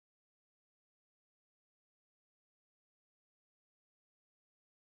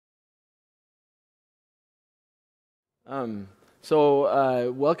Welcome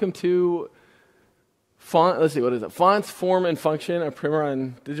to let's see, what is it? Fonts, Form, and Function, a primer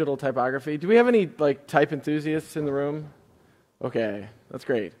on digital typography. Do we have any type enthusiasts in the room? Okay, that's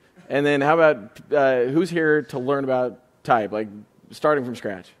great. And then how about, who's here to learn about type, starting from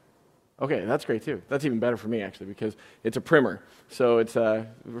scratch? Okay, that's great too. That's even better for me actually, because it's a primer. So it's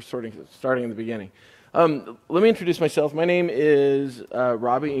we're starting in the beginning. Let me introduce myself. My name is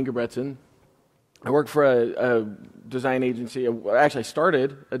Robby Ingebretsen. I work for a design agency. I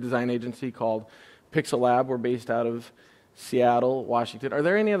started a design agency called Pixel Lab. We're based out of Seattle, Washington. Are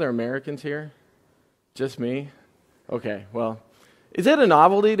there any other Americans here? Just me? Okay, well, is it a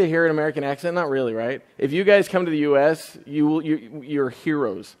novelty to hear an American accent? Not really, right? If you guys come to the U.S., you're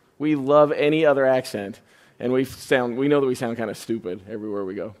heroes. We love any other accent, and we know that we sound kind of stupid everywhere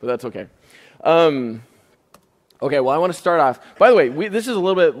we go, but that's okay. Okay, well, I want to start off. By the way, this is a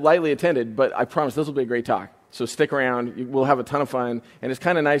little bit lightly attended, but I promise this will be a great talk. So stick around. We'll have a ton of fun. And it's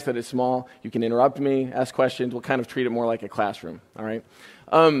kind of nice that it's small. You can interrupt me, ask questions. We'll kind of treat it more like a classroom, all right?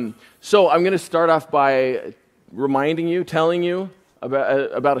 So I'm going to start off by telling you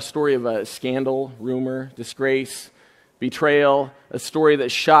about a story of a scandal, rumor, disgrace, betrayal, a story that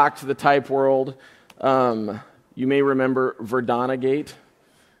shocked the type world. You may remember Verdana Gate.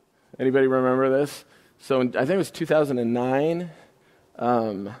 Anybody remember this? So I think it was 2009,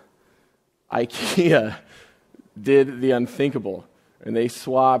 IKEA did the unthinkable, and they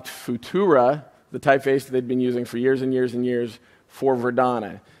swapped Futura, the typeface that they'd been using for years and years and years, for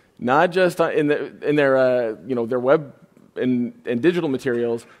Verdana. Not just in their web and digital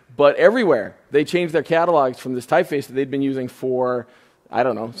materials, but everywhere. They changed their catalogs from this typeface that they'd been using for, I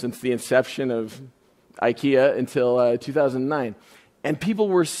don't know, since the inception of IKEA until 2009. And people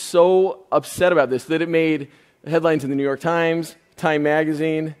were so upset about this that it made headlines in the New York Times, Time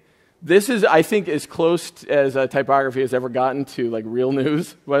Magazine. This is, I think, as close as typography has ever gotten to real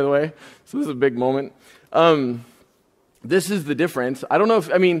news, by the way. So this is a big moment. This is the difference. I don't know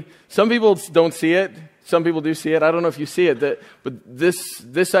if, some people don't see it. Some people do see it. I don't know if you see it. But this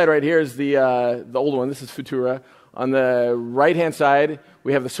side right here is the old one. This is Futura. On the right-hand side,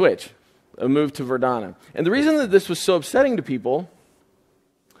 we have the switch, a move to Verdana. And the reason that this was so upsetting to people,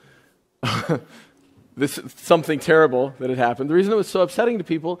 this is something terrible that had happened. The reason it was so upsetting to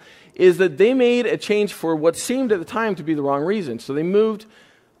people is that they made a change for what seemed at the time to be the wrong reason. So they moved,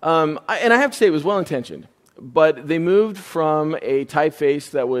 and I have to say it was well-intentioned, but they moved from a typeface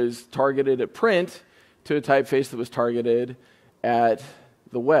that was targeted at print to a typeface that was targeted at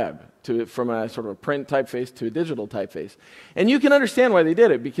the web, from a sort of a print typeface to a digital typeface. And you can understand why they did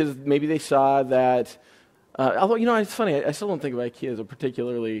it, because maybe they saw that, although, it's funny, I still don't think of IKEA as a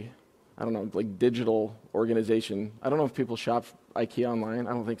particularly, digital organization. I don't know if people shop IKEA online.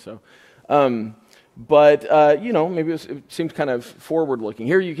 I don't think so. Maybe it seemed kind of forward-looking.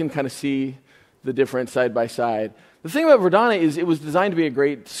 Here you can kind of see the difference side by side. The thing about Verdana is it was designed to be a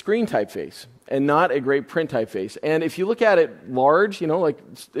great screen typeface and not a great print typeface. And if you look at it large,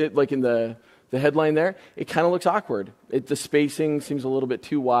 like in the headline there, it kind of looks awkward. The spacing seems a little bit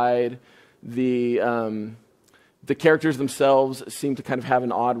too wide. The characters themselves seem to kind of have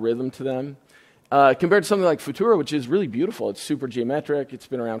an odd rhythm to them. Compared to something like Futura, which is really beautiful. It's super geometric. It's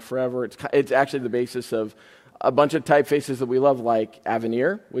been around forever. It's actually the basis of a bunch of typefaces that we love, like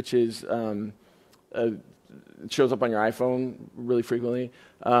Avenir, which is it shows up on your iPhone really frequently.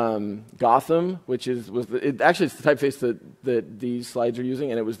 Gotham, which it's the typeface that these slides are using,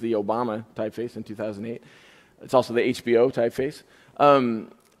 and it was the Obama typeface in 2008. It's also the HBO typeface.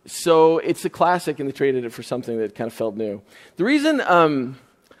 So it's a classic, and they traded it for something that kind of felt new. The reason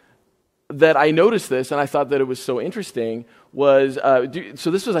that I noticed this, and I thought that it was so interesting, was,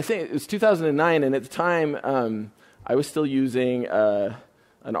 so this was, I think, it was 2009, and at the time, I was still using an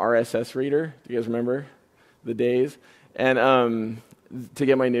RSS reader. Do you guys remember the days? And to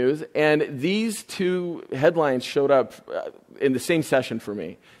get my news. And these two headlines showed up in the same session for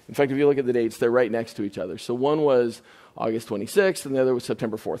me. In fact, if you look at the dates, they're right next to each other. So one was August 26th, and the other was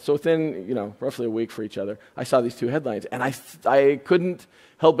September 4th. So within, roughly a week for each other, I saw these two headlines, and I couldn't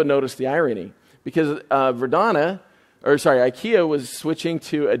help but notice the irony, because IKEA was switching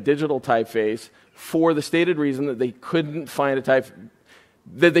to a digital typeface for the stated reason that they couldn't find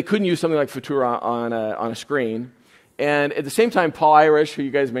that they couldn't use something like Futura on a screen. And at the same time, Paul Irish, who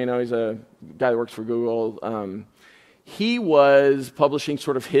you guys may know, he's a guy that works for Google, he was publishing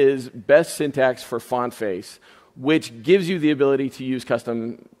sort of his best syntax for font face, which gives you the ability to use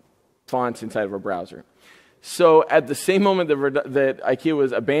custom fonts inside of a browser. So at the same moment that IKEA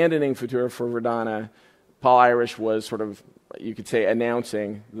was abandoning Futura for Verdana, Paul Irish was sort of, you could say,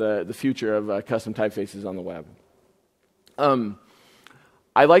 announcing the future of custom typefaces on the web.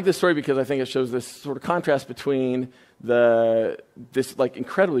 I like this story because I think it shows this sort of contrast between this like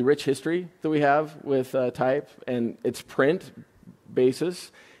incredibly rich history that we have with type and its print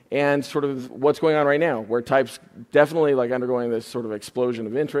basis, and sort of what's going on right now, where type's definitely like undergoing this sort of explosion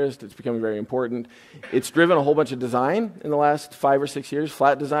of interest. It's becoming very important. It's driven a whole bunch of design in the last 5 or 6 years.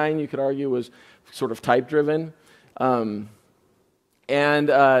 Flat design, you could argue, was sort of type driven. And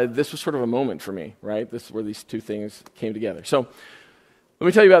this was sort of a moment for me, right? This is where these two things came together. So let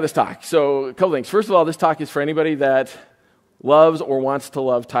me tell you about this talk. So a couple things. First of all, this talk is for anybody that loves or wants to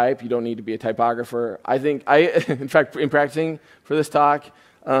love type. You don't need to be a typographer. In fact, in practicing for this talk,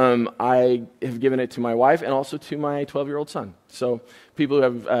 I have given it to my wife and also to my 12-year-old son. So people who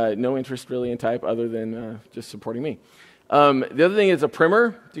have no interest really in type other than just supporting me. The other thing is a primer.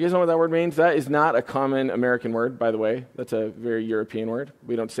 Do you guys know what that word means? That is not a common American word, by the way. That's a very European word.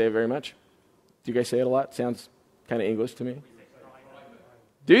 We don't say it very much. Do you guys say it a lot? Sounds kind of English to me.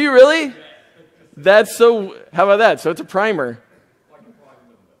 Do you really? That's so, how about that? So it's a primer.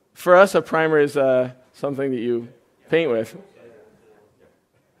 For us, a primer is something that you paint with.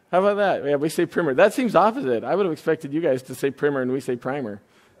 How about that? Yeah, we say primer. That seems opposite. I would have expected you guys to say primer and we say primer.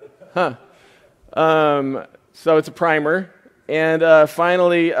 Huh. So it's a primer. And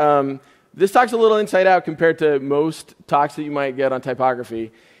finally, this talk's a little inside out compared to most talks that you might get on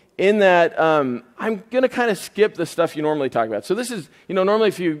typography, in that I'm going to kind of skip the stuff you normally talk about. So this is, normally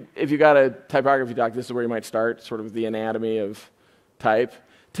if you got a typography talk, this is where you might start, sort of the anatomy of type.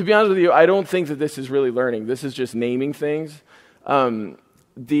 To be honest with you, I don't think that this is really learning. This is just naming things.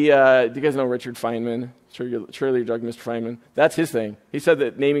 Do you guys know Richard Feynman? Surely you're joking, Mr. Feynman. That's his thing. He said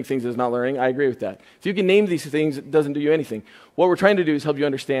that naming things is not learning. I agree with that. If you can name these things, it doesn't do you anything. What we're trying to do is help you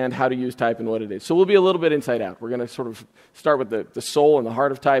understand how to use type and what it is. So we'll be a little bit inside out. We're going to sort of start with the soul and the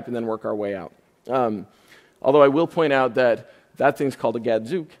heart of type and then work our way out. Although I will point out that thing's called a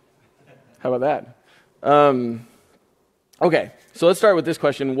gadzooks. How about that? Okay, so let's start with this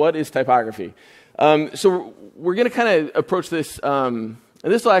question. What is typography? So we're going to kind of approach this, and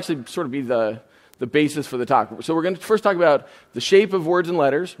this will actually sort of be the basis for the talk. So we're going to first talk about the shape of words and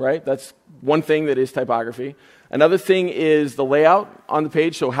letters, right? That's one thing that is typography. Another thing is the layout on the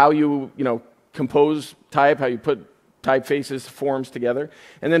page, so how you compose type, how you put typefaces, forms together.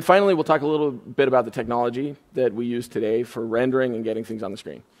 And then finally, we'll talk a little bit about the technology that we use today for rendering and getting things on the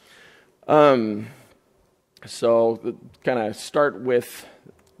screen. So kind of start with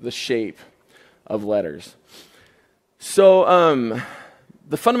the shape of letters. So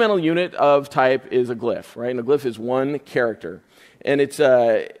the fundamental unit of type is a glyph, right? And a glyph is one character. And it's,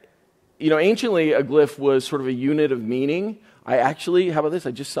 anciently a glyph was sort of a unit of meaning. How about this?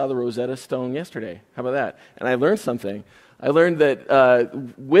 I just saw the Rosetta Stone yesterday. How about that? And I learned something. I learned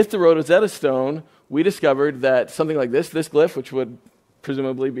that with the Rosetta Stone, we discovered that something like this glyph, which would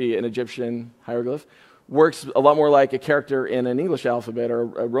presumably be an Egyptian hieroglyph, works a lot more like a character in an English alphabet or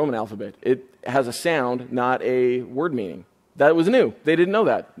a Roman alphabet. It has a sound, not a word meaning. That was new. They didn't know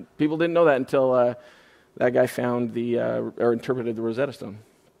that. People didn't know that until that guy found or interpreted the Rosetta Stone.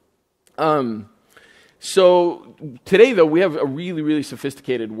 So today, though, we have a really, really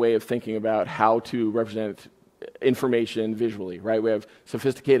sophisticated way of thinking about how to represent information visually, right? We have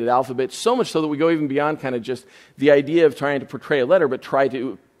sophisticated alphabets, so much so that we go even beyond kind of just the idea of trying to portray a letter, but try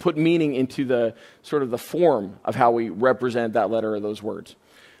to put meaning into the sort of the form of how we represent that letter or those words.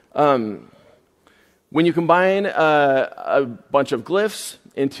 When you combine a bunch of glyphs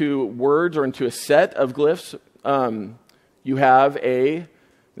into words or into a set of glyphs, you have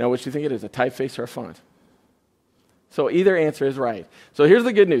now what do you think it is, a typeface or a font? So either answer is right. So here's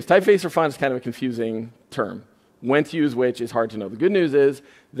the good news. Typeface or font is kind of a confusing term. When to use which is hard to know. The good news is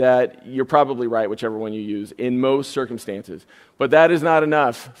that you're probably right, whichever one you use, in most circumstances. But that is not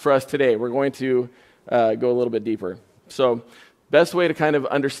enough for us today. We're going to go a little bit deeper. So best way to kind of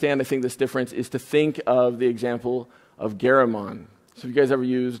understand, I think, this difference is to think of the example of Garamond. So have you guys ever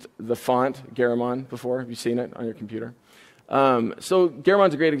used the font Garamond before? Have you seen it on your computer? So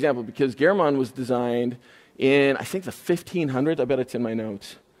Garamond's a great example because Garamond was designed in, I think, the 1500s. I bet it's in my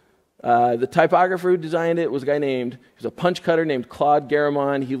notes. The typographer who designed it was he was a punch cutter named Claude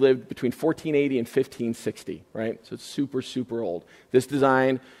Garamond. He lived between 1480 and 1560, right? So it's super, super old. This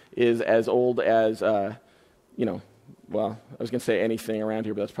design is as old as, well, I was going to say anything around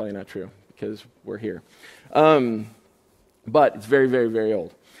here, but that's probably not true because we're here. But it's very, very, very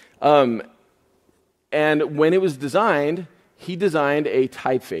old. And when it was designed, he designed a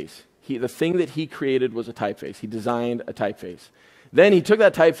typeface. The thing that he created was a typeface. He designed a typeface. Then he took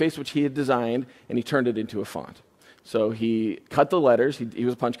that typeface, which he had designed, and he turned it into a font. So he cut the letters. He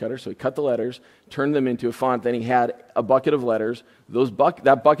was a punch cutter, so he cut the letters, turned them into a font. Then he had a bucket of letters.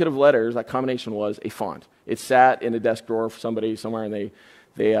 That bucket of letters, that combination was a font. It sat in a desk drawer for somebody somewhere, and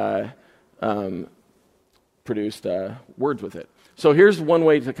they produced words with it. So here's one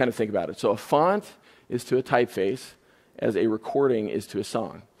way to kind of think about it. So a font is to a typeface as a recording is to a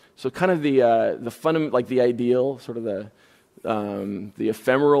song. So kind of the ideal, sort of the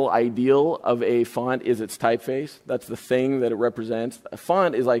ephemeral ideal of a font is its typeface. That's the thing that it represents. A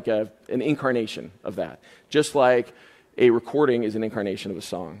font is like an incarnation of that, just like a recording is an incarnation of a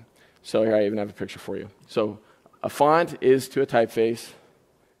song. So here I even have a picture for you. So a font is to a typeface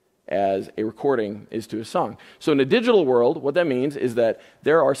as a recording is to a song. So in a digital world, what that means is that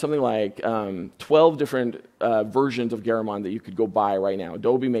there are something like 12 different versions of Garamond that you could go buy right now.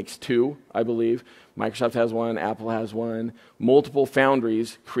 Adobe makes 2, I believe. Microsoft has one, Apple has one. Multiple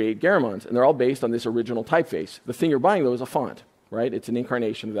foundries create Garamonds, and they're all based on this original typeface. The thing you're buying, though, is a font, right? It's an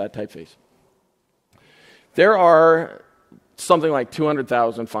incarnation of that typeface. There are something like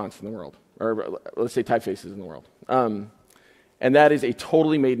 200,000 fonts in the world, or let's say typefaces in the world. And that is a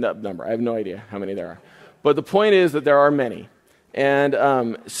totally made-up number. I have no idea how many there are. But the point is that there are many. And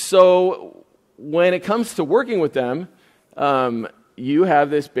so when it comes to working with them, you have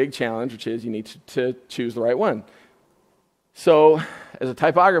this big challenge, which is you need to choose the right one. So as a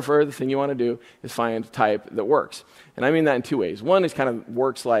typographer, the thing you want to do is find type that works. And I mean that in 2 ways. One is kind of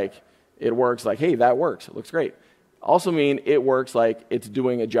works like, hey, that works. It looks great. Also mean it works like it's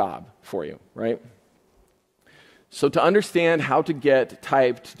doing a job for you, right? So to understand how to get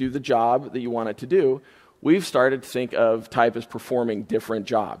type to do the job that you want it to do, we've started to think of type as performing different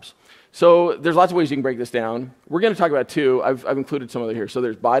jobs. So there's lots of ways you can break this down. We're going to talk about 2. I've included some of it here. So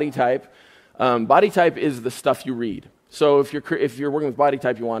there's body type. Body type is the stuff you read. So if you're working with body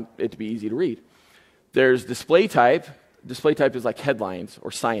type, you want it to be easy to read. There's display type. Display type is like headlines or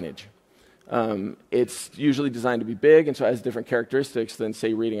signage. It's usually designed to be big, and so it has different characteristics than,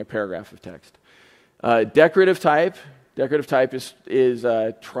 say, reading a paragraph of text. Decorative type is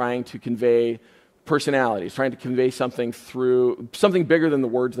trying to convey personality. It's trying to convey something through something bigger than the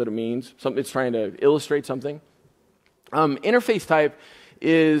words that it means. It's trying to illustrate something. Interface type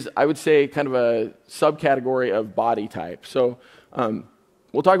is, I would say, kind of a subcategory of body type. So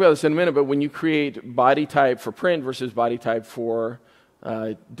we'll talk about this in a minute, but when you create body type for print versus body type for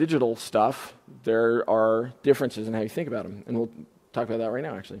digital stuff, there are differences in how you think about them. And we'll talk about that right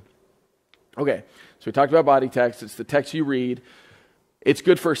now, actually. Okay, so we talked about body text. It's the text you read. It's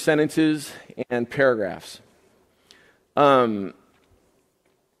good for sentences and paragraphs. I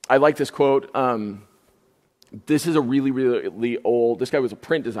like this quote. This is a really, really old, this guy was a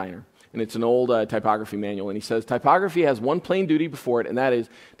print designer, and it's an old typography manual, and he says, typography has one plain duty before it, and that is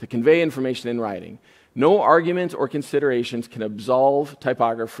to convey information in writing. No arguments or considerations can absolve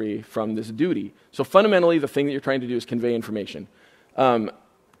typography from this duty. So fundamentally, the thing that you're trying to do is convey information.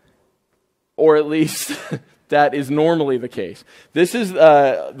 Or at least that is normally the case. This is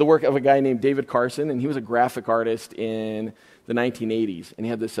the work of a guy named David Carson, and he was a graphic artist in the 1980s, and he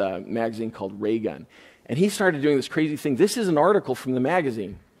had this magazine called Ray Gun. And he started doing this crazy thing. This is an article from the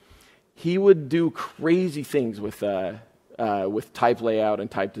magazine. He would do crazy things with type layout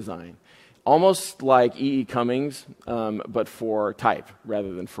and type design, almost like E.E. Cummings, but for type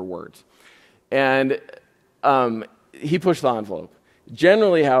rather than for words. And he pushed the envelope.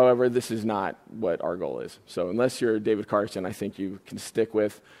 Generally, however, this is not what our goal is. So unless you're David Carson, I think you can stick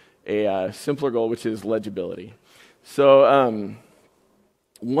with a simpler goal, which is legibility. So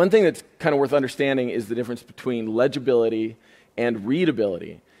one thing that's kind of worth understanding is the difference between legibility and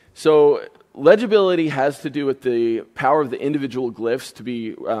readability. So legibility has to do with the power of the individual glyphs to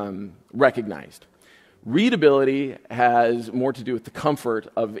be recognized. Readability has more to do with the comfort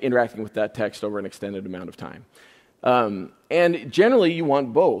of interacting with that text over an extended amount of time. And generally, you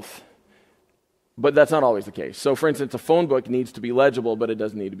want both, but that's not always the case. So, for instance, a phone book needs to be legible, but it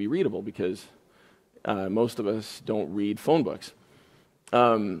doesn't need to be readable because most of us don't read phone books.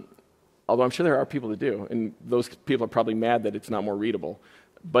 Although I'm sure there are people that do, and those people are probably mad that it's not more readable,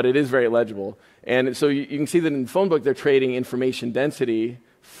 but it is very legible. And so you can see that in the phone book, they're trading information density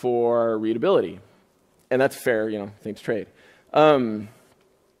for readability, and that's fair, thing to trade.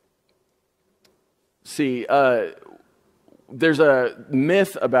 There's a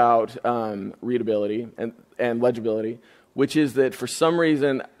myth about readability and legibility, which is that for some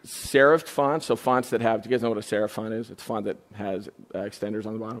reason, serif fonts, so fonts that have, do you guys know what a serif font is? It's a font that has extenders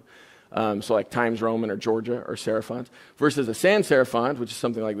on the bottom. So like Times Roman or Georgia or serif fonts, versus a sans serif font, which is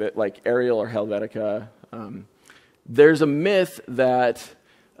something like that, like Arial or Helvetica. There's a myth that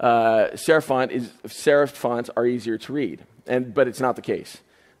serif fonts are easier to read, but it's not the case.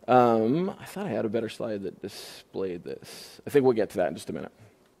 I thought I had a better slide that displayed this. I think we'll get to that in just a minute.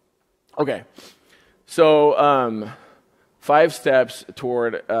 Okay, so 5 steps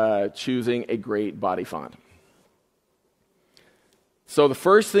toward choosing a great body font. So the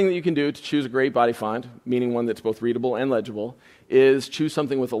first thing that you can do to choose a great body font, meaning one that's both readable and legible, is choose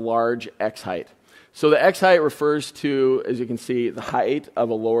something with a large X height. So the X height refers to, as you can see, the height of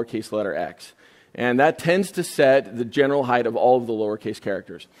a lowercase letter x. And that tends to set the general height of all of the lowercase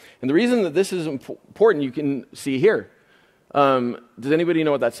characters. And the reason that this is important, you can see here. Does anybody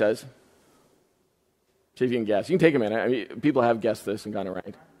know what that says? See if you can guess. You can take a minute. I mean, people have guessed this and gotten it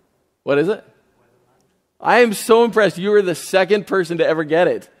right. What is it? I am so impressed. You were the second person to ever get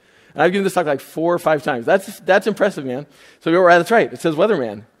it. And I've given this talk like 4 or 5 times. That's impressive, man. So you're right. That's right. It says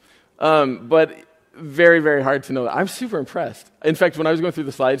weatherman. But very, very hard to know that. I'm super impressed. In fact, when I was going through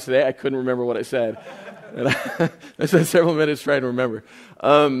the slides today, I couldn't remember what it said. And I spent several minutes trying to remember.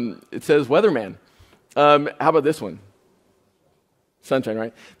 It says weatherman. How about this one? Sunshine,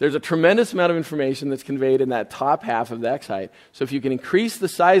 right? There's a tremendous amount of information that's conveyed in that top half of the X height. So if you can increase the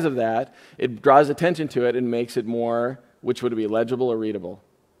size of that, it draws attention to it and makes it more, which would it be, legible or readable?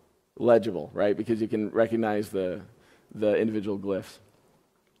 Legible, right? Because you can recognize the individual glyphs.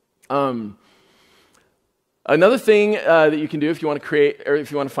 Another thing that you can do if you want to create, or if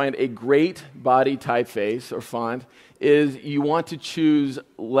you want to find a great body typeface or font, is you want to choose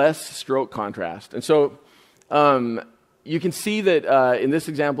less stroke contrast. And so you can see that in this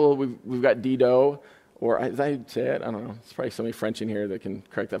example, we've got Didot, or did I say it? I don't know. There's probably somebody French in here that can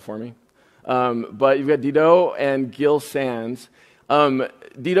correct that for me. But you've got Didot and Gil Sans.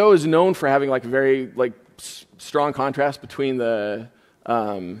 Didot is known for having like a very strong contrast between the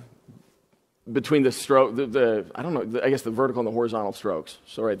stroke, I don't know, I guess the vertical and the horizontal strokes.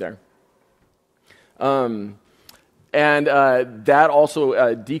 So right there. And that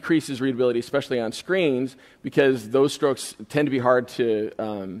also decreases readability, especially on screens, because those strokes tend to be hard to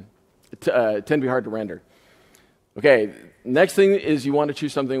render. Okay, next thing is you want to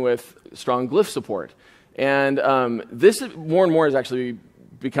choose something with strong glyph support, and this more and more is actually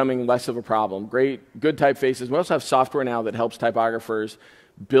becoming less of a problem. Good typefaces. We also have software now that helps typographers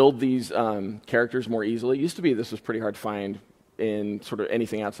build these characters more easily. It used to be this was pretty hard to find in sort of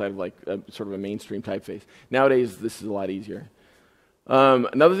anything outside of like sort of a mainstream typeface. Nowadays, this is a lot easier.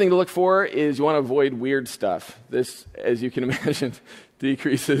 Another thing to look for is you want to avoid weird stuff. This, as you can imagine,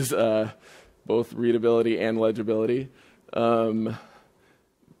 decreases both readability and legibility. This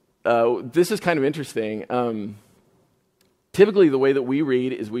is kind of interesting. Typically, the way that we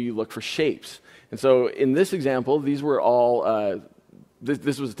read is we look for shapes. And so in this example, these were all...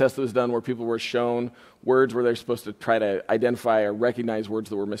 This was a test that was done where people were shown words where they're supposed to try to identify or recognize words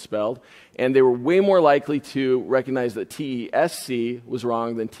that were misspelled. And they were way more likely to recognize that TESC was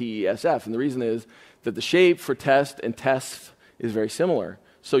wrong than TESF. And the reason is that the shape for test and test is very similar.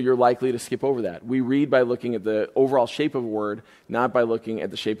 So you're likely to skip over that. We read by looking at the overall shape of a word, not by looking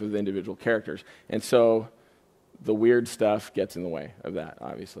at the shape of the individual characters. And so the weird stuff gets in the way of that,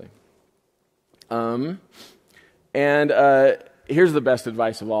 obviously. Here's the best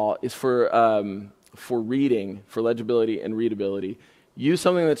advice of all, is for reading, for legibility and readability, use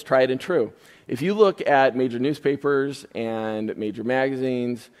something that's tried and true. If you look at major newspapers and major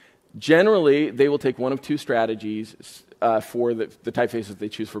magazines, generally they will take one of 2 strategies for the typefaces that they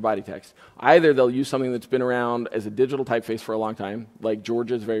choose for body text. Either they'll use something that's been around as a digital typeface for a long time, like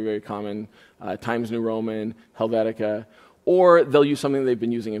Georgia is very, very common, Times New Roman, Helvetica, or they'll use something they've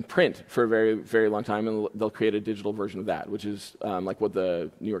been using in print for a very, very long time, and they'll create a digital version of that, which is like what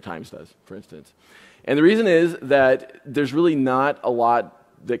the New York Times does, for instance. And the reason is that there's really not a lot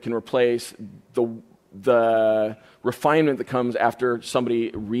that can replace the refinement that comes after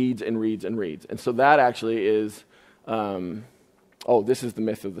somebody reads and reads and reads. And so that actually is, this is the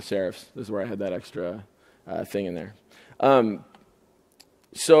myth of the serifs. This is where I had that extra thing in there.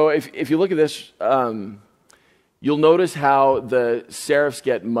 So if you look at this, you'll notice how the serifs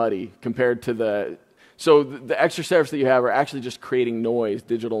get muddy compared to the extra serifs that you have are actually just creating noise,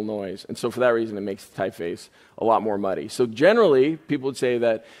 digital noise. And so for that reason, it makes the typeface a lot more muddy. So generally, people would say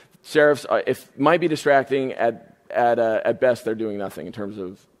that serifs might be distracting. At best, they're doing nothing in terms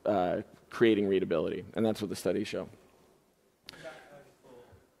of creating readability. And that's what the studies show.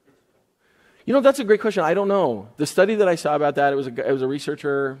 You know, that's a great question. I don't know. The study that I saw about that, it was a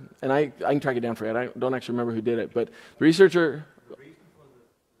researcher, and I can track it down for you. I don't actually remember who did it, but the researcher... The reason for the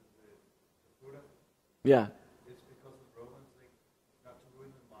Buddha, yeah. It's because the Romans, not to ruin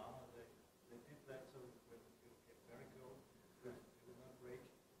the Mara, they did that so when you get very cold, it will not break.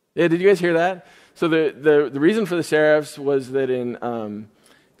 Yeah, did you guys hear that? So the reason for the serifs was that when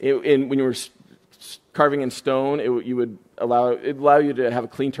you were carving in stone, it would allow you to have a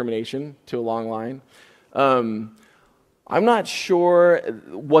clean termination to a long line. I'm not sure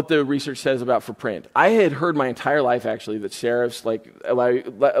what the research says about for print. I had heard my entire life actually that serifs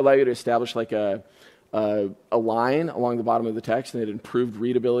allow you to establish like a line along the bottom of the text, and it improved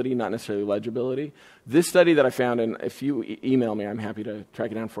readability, not necessarily legibility. This study that I found, and if you email me, I'm happy to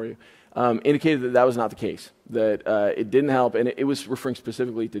track it down for you, indicated that that was not the case, that it didn't help, and it was referring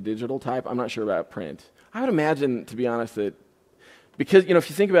specifically to digital type. I'm not sure about print. I would imagine, to be honest, that because, if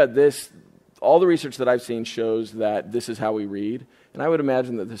you think about this, all the research that I've seen shows that this is how we read, and I would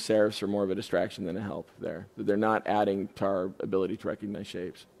imagine that the serifs are more of a distraction than a help there, that they're not adding to our ability to recognize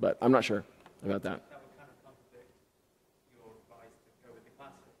shapes. But I'm not sure about that.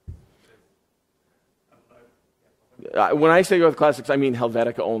 When I say go with classics, I mean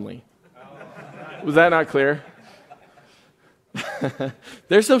Helvetica only. Was that not clear?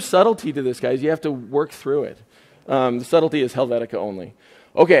 There's some subtlety to this, guys. You have to work through it. The subtlety is Helvetica only.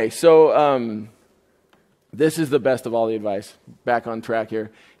 Okay, so this is the best of all the advice. Back on track here,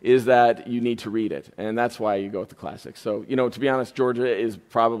 is that you need to read it, and that's why you go with the classics. So, to be honest, Georgia is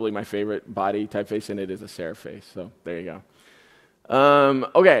probably my favorite body typeface, and it is a serif face. So there you go.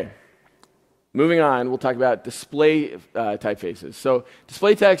 Okay. Moving on, we'll talk about display typefaces. So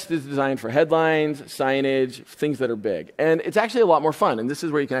display text is designed for headlines, signage, things that are big. And it's actually a lot more fun, and this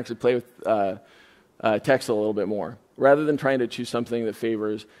is where you can actually play with text a little bit more. Rather than trying to choose something that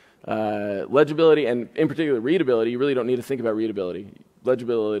favors legibility and, in particular, readability, you really don't need to think about readability.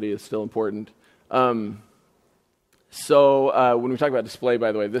 Legibility is still important. So when we talk about display,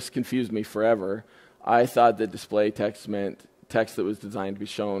 by the way, this confused me forever. I thought that display text meant text that was designed to be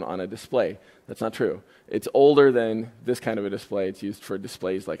shown on a display. That's not true. It's older than this kind of a display. It's used for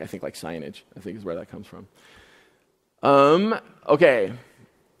displays like signage, I think is where that comes from. Okay.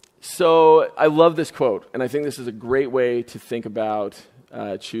 So I love this quote, and I think this is a great way to think about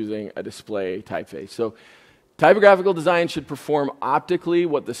choosing a display typeface. So typographical design should perform optically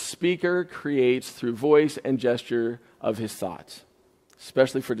what the speaker creates through voice and gesture of his thoughts.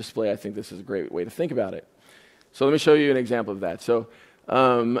 Especially for display, I think this is a great way to think about it. So let me show you an example of that. So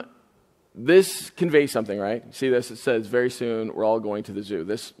this conveys something, right? See this? It says, very soon, we're all going to the zoo.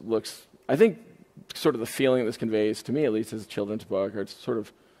 This looks, I think, sort of the feeling this conveys, to me at least, as a children's book, or it's sort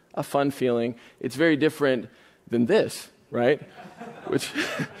of a fun feeling. It's very different than this, right? Which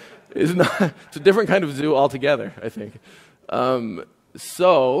is not, it's a different kind of zoo altogether, I think.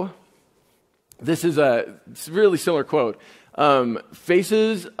 So this is it's a really similar quote.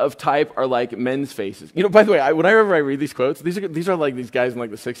 Faces of type are like men's faces. By the way, whenever I read these quotes, these are like these guys in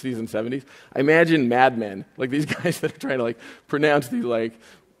like the 60s and 70s. I imagine Mad Men, like these guys that are trying to pronounce these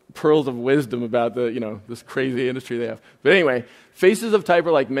pearls of wisdom about this crazy industry they have. But anyway, faces of type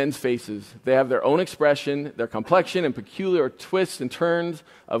are like men's faces. They have their own expression, their complexion and peculiar twists and turns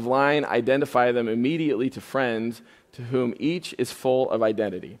of line identify them immediately to friends to whom each is full of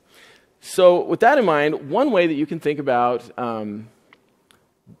identity. So with that in mind, one way that you can think about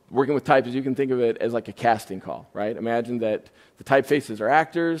working with type is you can think of it as like a casting call, right? Imagine that the typefaces are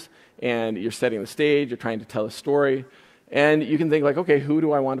actors, and you're setting the stage, you're trying to tell a story, and you can think okay, who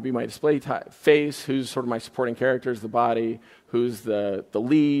do I want to be my display face? Who's sort of my supporting characters, the body? Who's the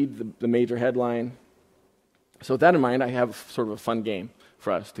lead, the major headline? So with that in mind, I have sort of a fun game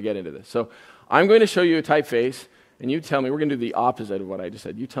for us to get into this. So I'm going to show you a typeface, and you tell me, we're going to do the opposite of what I just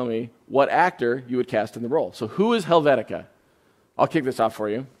said. You tell me what actor you would cast in the role. So who is Helvetica? I'll kick this off for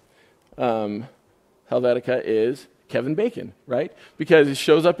you. Helvetica is Kevin Bacon, right? Because he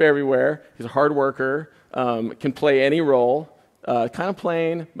shows up everywhere. He's a hard worker, can play any role, kind of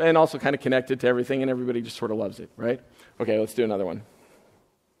plain, and also kind of connected to everything, and everybody just sort of loves it, right? Okay, let's do another one.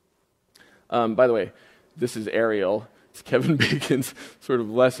 By the way, this is Ariel. It's Kevin Bacon's sort of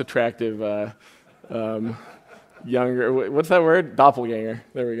less attractive younger, what's that word? Doppelganger.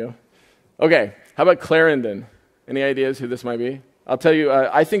 There we go. Okay, how about Clarendon? Any ideas who this might be? I'll tell you,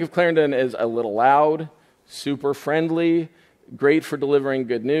 I think of Clarendon as a little loud, super friendly, great for delivering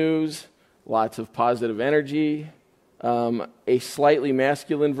good news, lots of positive energy, a slightly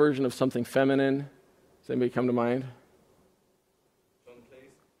masculine version of something feminine. Does anybody come to mind?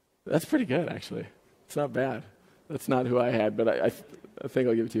 That's pretty good, actually. It's not bad. That's not who I had, but I think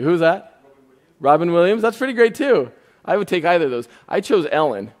I'll give it to you. Who's that? Robin Williams, that's pretty great too. I would take either of those. I chose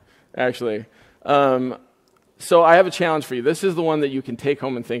Ellen, actually. So I have a challenge for you. This is the one that you can take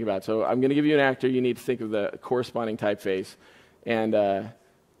home and think about. So I'm going to give you an actor. You need to think of the corresponding typeface. And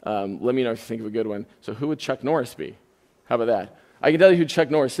let me know if you think of a good one. So who would Chuck Norris be? How about that? I can tell you who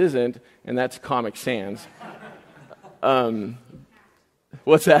Chuck Norris isn't, and that's Comic Sans.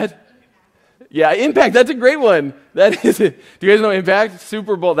 What's that? Yeah, Impact. That's a great one. That is it. Do you guys know Impact?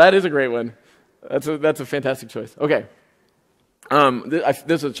 Super Bowl. That is a great one. That's a fantastic choice. Okay. This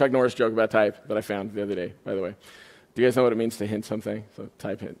is a Chuck Norris joke about type that I found the other day, by the way. Do you guys know what it means to hint something? So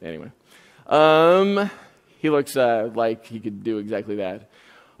type hint. Anyway. He looks like he could do exactly that.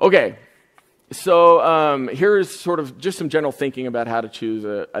 Okay. So here's sort of just some general thinking about how to choose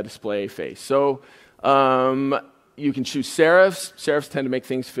a display face. So you can choose serifs. Serifs tend to make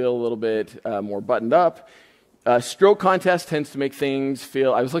things feel a little bit more buttoned up. Stroke contrast tends to make things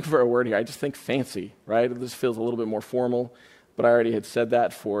feel, I was looking for a word here, I just think fancy, right? This feels a little bit more formal, but I already had said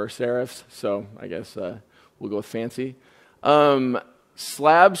that for serifs, so I guess we'll go with fancy.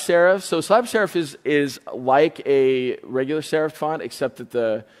 Slab serif, so slab serif is like a regular serif font, except that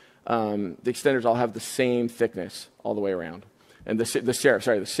the extenders all have the same thickness all the way around. And the serifs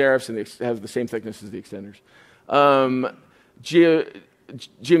have the same thickness as the extenders.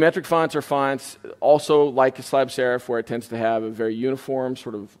 Geometric fonts are fonts also like a slab serif, where it tends to have a very uniform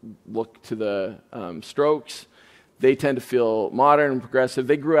sort of look to the strokes. They tend to feel modern and progressive.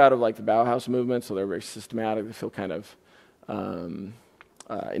 They grew out of like the Bauhaus movement, so they're very systematic. They feel kind of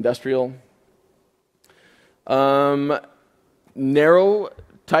industrial. Narrow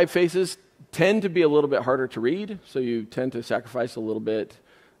typefaces tend to be a little bit harder to read, so you tend to sacrifice a little bit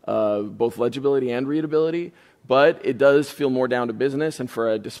of both legibility and readability, but it does feel more down to business, and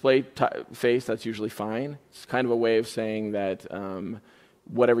for a display face, that's usually fine. It's kind of a way of saying that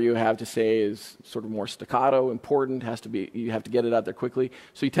whatever you have to say is sort of more staccato, important, you have to get it out there quickly.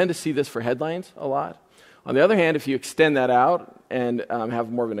 So you tend to see this for headlines a lot. On the other hand, if you extend that out and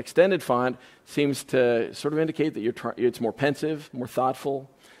have more of an extended font, seems to sort of indicate that it's more pensive, more thoughtful,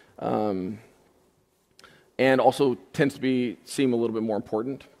 and also tends to seem a little bit more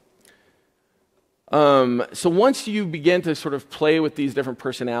important. So once you begin to sort of play with these different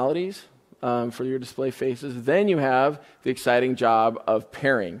personalities for your display faces, then you have the exciting job of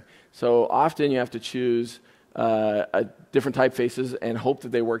pairing. So often you have to choose different typefaces and hope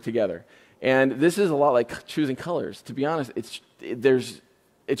that they work together. And this is a lot like choosing colors. To be honest,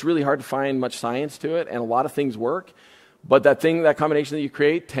 it's really hard to find much science to it, and a lot of things work, but that combination that you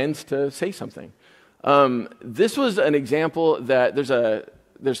create tends to say something. This was an example that there's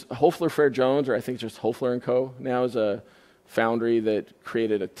Hofler Fair Jones, or I think it's just Hofler & Co. now, is a foundry that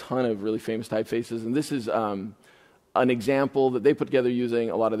created a ton of really famous typefaces, and this is an example that they put together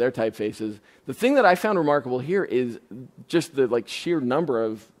using a lot of their typefaces. The thing that I found remarkable here is just the sheer number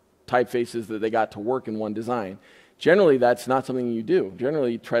of typefaces that they got to work in one design. Generally, that's not something you do.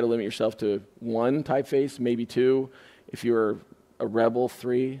 Generally, you try to limit yourself to one typeface, maybe two. If you're a rebel,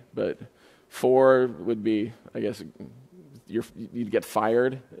 3, but 4 would be, I guess, you'd get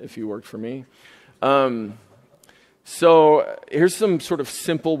fired if you worked for me. So here's some sort of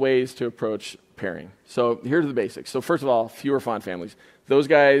simple ways to approach pairing. So here's the basics. So first of all, fewer font families. Those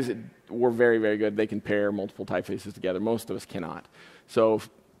guys were very, very good. They can pair multiple typefaces together. Most of us cannot. So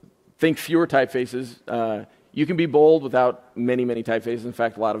think fewer typefaces. You can be bold without many, many typefaces. In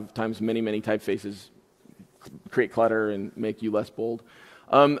fact, a lot of times many, many typefaces create clutter and make you less bold.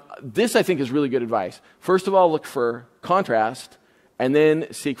 This, I think, is really good advice. First of all, look for contrast, and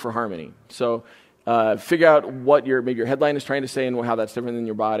then seek for harmony. So figure out what maybe your headline is trying to say and how that's different than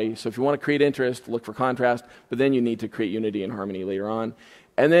your body. So if you want to create interest, look for contrast, but then you need to create unity and harmony later on.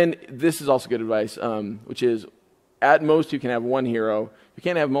 And then this is also good advice, which is at most you can have one hero. You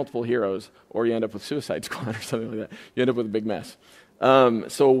can't have multiple heroes, or you end up with Suicide Squad or something like that. You end up with a big mess.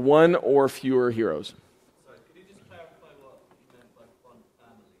 So one or fewer heroes.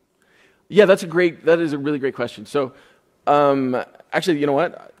 Yeah, that is a really great question. So, actually, you know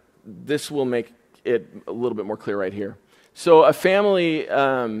what? This will make it a little bit more clear right here. So, a family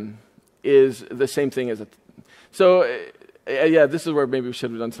is the same thing as this is where maybe we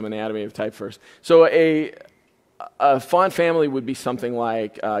should have done some anatomy of type first. So, a font family would be something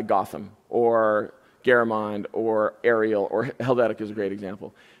like Gotham, or Garamond, or Arial, or Helvetica is a great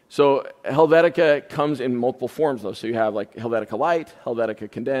example. So, Helvetica comes in multiple forms, though. So, you have like Helvetica Light, Helvetica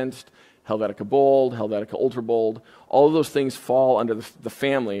Condensed, Helvetica Bold, Helvetica Ultra Bold. All of those things fall under the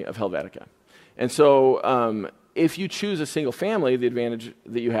family of Helvetica. And so if you choose a single family, the advantage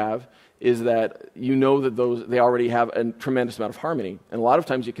that you have is that you know that they already have a tremendous amount of harmony. And a lot of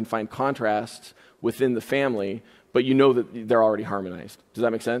times you can find contrasts within the family, but you know that they're already harmonized. Does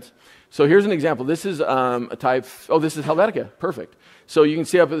that make sense? So here's an example. This is a type, this is Helvetica. Perfect. So you can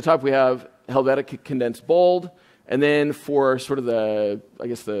see up at the top we have Helvetica Condensed Bold, and then for sort of the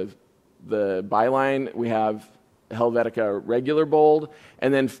byline, we have Helvetica regular bold,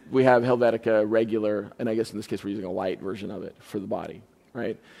 and then we have Helvetica regular, and I guess in this case we're using a light version of it for the body,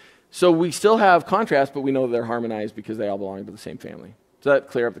 right? So we still have contrast, but we know they're harmonized because they all belong to the same family. Does that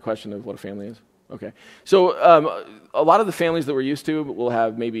clear up the question of what a family is? Okay. So a lot of the families that we're used to will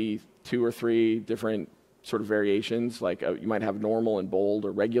have maybe 2 or 3 different sort of variations, like you might have normal and bold,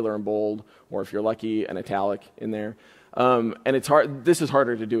 or regular and bold, or if you're lucky, an italic in there. And it's hard. This is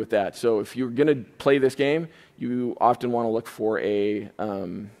harder to do with that. So if you're going to play this game, you often want to look for a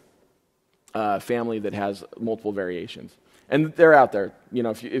family that has multiple variations, and they're out there. You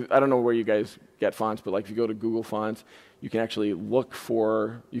know, if I don't know where you guys get fonts, but like if you go to Google Fonts, you can actually look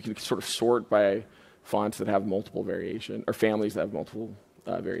for. You can sort of sort by fonts that have multiple variation, or families that have multiple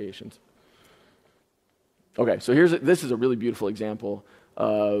variations. Okay, so this is a really beautiful example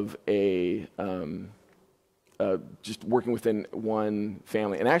of a just working within one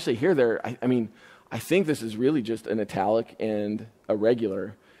family. And actually here, I think this is really just an italic and a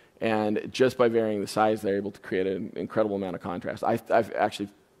regular. And just by varying the size, they're able to create an incredible amount of contrast. I've actually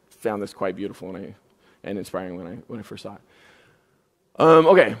found this quite beautiful and inspiring when I first saw it.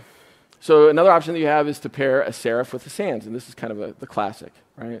 Okay, so another option that you have is to pair a serif with a sans. And this is kind of the classic,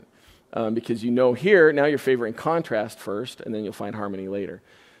 right? Because you know here, now you're favoring contrast first, and then you'll find harmony later.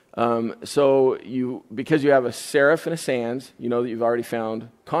 So because you have a serif and a sans, you know that you've already found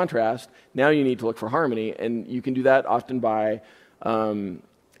contrast. Now you need to look for harmony, and you can do that often by, in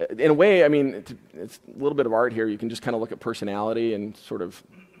a way, I mean, it's a little bit of art here. You can just kind of look at personality and sort of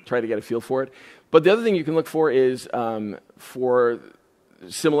try to get a feel for it. But the other thing you can look for is for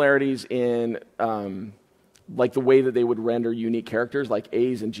similarities in like the way that they would render unique characters, like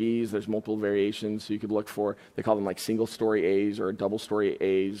A's and G's. There's multiple variations, so you could look for, they call them like single-story A's or double-story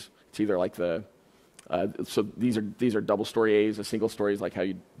A's. It's either like so these are double-story A's. A single story is like how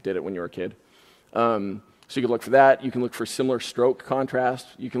you did it when you were a kid. So you can look for that. You can look for similar stroke contrast.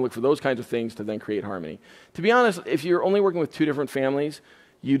 You can look for those kinds of things to then create harmony. To be honest, if you're only working with 2 different families,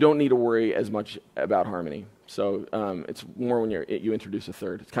 you don't need to worry as much about harmony. So it's more when you introduce a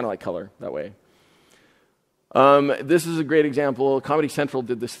third. It's kind of like color that way. This is a great example. Comedy Central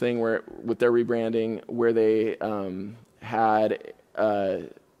did this thing with their rebranding, where they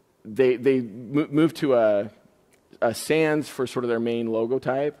they moved to a sans for sort of their main logo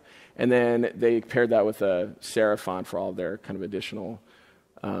type, and then they paired that with a serif font for all of their kind of additional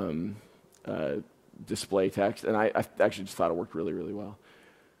display text. And I actually just thought it worked really, really well.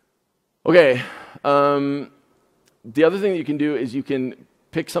 Okay. The other thing that you can do is you can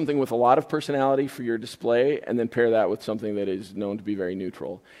pick something with a lot of personality for your display, and then pair that with something that is known to be very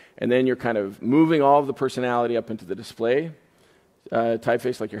neutral. And then you're kind of moving all of the personality up into the display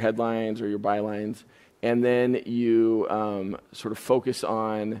typeface, like your headlines or your bylines. And then you sort of focus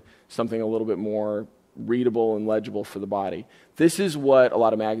on something a little bit more readable and legible for the body. This is what a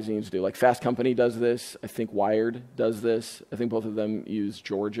lot of magazines do. Like Fast Company does this. I think Wired does this. I think both of them use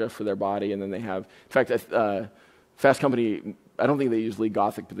Georgia for their body. And then they have, in fact, Fast Company, I don't think they use League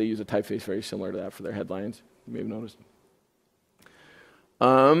Gothic, but they use a typeface very similar to that for their headlines. You may have noticed.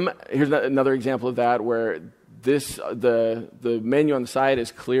 Here's another example of that, where the menu on the side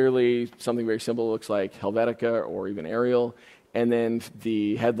is clearly something very simple. It looks like Helvetica or even Arial. And then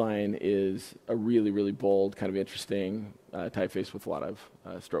the headline is a really, really bold, kind of interesting typeface with a lot of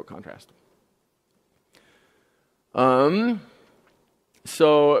stroke contrast.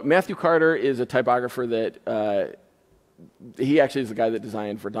 So Matthew Carter is a typographer that he actually is the guy that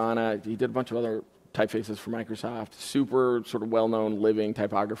designed Verdana. He did a bunch of other typefaces for Microsoft. Super sort of well-known living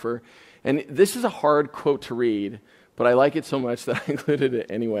typographer. And this is a hard quote to read, but I like it so much that I included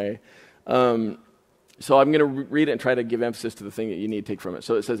it anyway. So I'm going to read it and try to give emphasis to the thing that you need to take from it.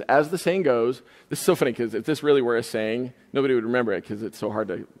 So it says, as the saying goes, this is so funny because if this really were a saying, nobody would remember it because it's so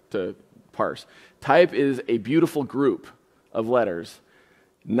hard to parse. Type is a beautiful group of letters,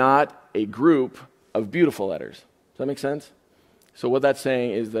 not a group of beautiful letters. Does that make sense? So what that's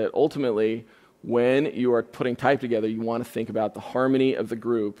saying is that ultimately, when you are putting type together, you want to think about the harmony of the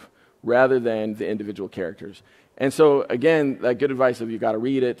group rather than the individual characters. And so, again, that good advice of you got to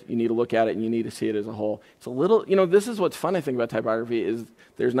read it, you need to look at it, and you need to see it as a whole. It's a little, this is what's fun, I think, about typography is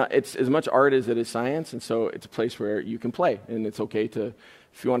it's as much art as it is science, and so it's a place where you can play. And it's okay to,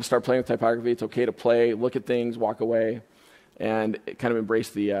 if you want to start playing with typography, it's okay to play, look at things, walk away, and kind of embrace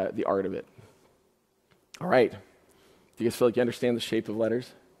the art of it. All right. Do you guys feel like you understand the shape of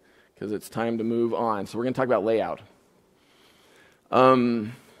letters? Because it's time to move on. So we're going to talk about layout.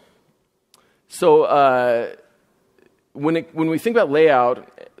 When we think about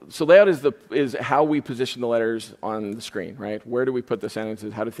layout, so layout is how we position the letters on the screen, right? Where do we put the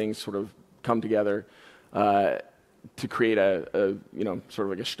sentences? How do things sort of come together? to create a sort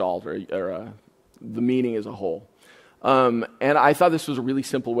of a gestalt or the meaning as a whole. And I thought this was a really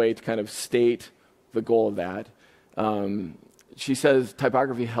simple way to kind of state the goal of that. She says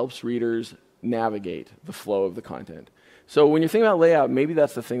typography helps readers navigate the flow of the content. So when you're thinking about layout, maybe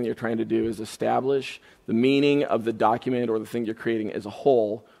that's the thing that you're trying to do, is establish the meaning of the document or the thing you're creating as a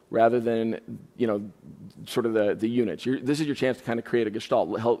whole, rather than sort of the units. This is your chance to kind of create a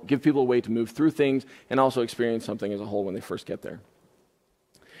gestalt, help give people a way to move through things and also experience something as a whole when they first get there.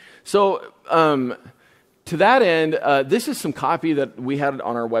 So to that end, this is some copy that we had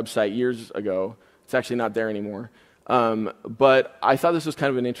on our website years ago. It's actually not there anymore. But I thought this was kind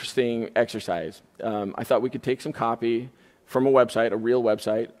of an interesting exercise. I thought we could take some copy from a website, a real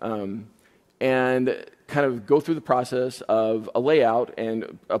website, and kind of go through the process of a layout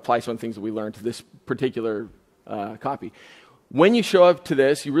and apply some of the things that we learned to this particular copy. When you show up to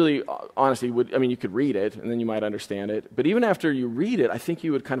this, you really, honestly, you could read it, and then you might understand it. But even after you read it, I think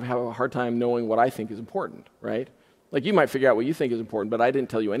you would kind of have a hard time knowing what I think is important, right? Like, you might figure out what you think is important, but I didn't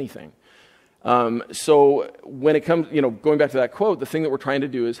tell you anything. So when it comes, going back to that quote, the thing that we're trying to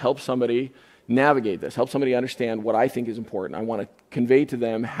do is help somebody navigate this, help somebody understand what I think is important. I want to convey to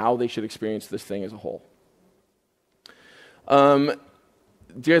them how they should experience this thing as a whole. Do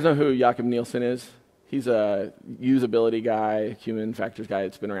you guys know who Jakob Nielsen is? He's a usability guy, human factors guy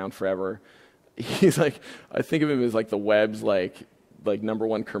that's been around forever. He's like, I think of him as like the web's like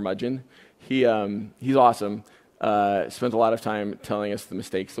 #1 curmudgeon. He's awesome. Spent a lot of time telling us the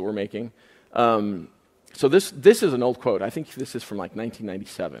mistakes that we're making. So this is an old quote. I think this is from like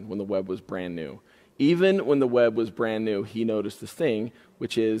 1997 when the web was brand new. Even when the web was brand new, he noticed this thing,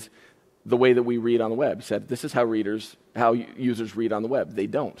 which is the way that we read on the web. He said, this is how users read on the web. They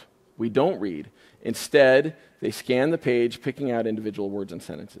don't. We don't read. Instead, they scan the page, picking out individual words and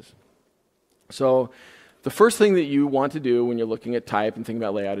sentences. So the first thing that you want to do when you're looking at type and thinking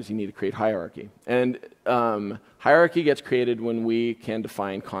about layout is you need to create hierarchy. And hierarchy gets created when we can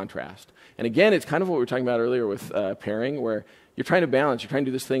define contrast. And again, it's kind of what we were talking about earlier with pairing, where you're trying to balance. You're trying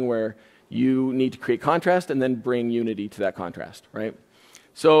to do this thing where you need to create contrast and then bring unity to that contrast, right?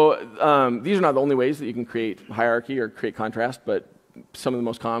 So these are not the only ways that you can create hierarchy or create contrast, but some of the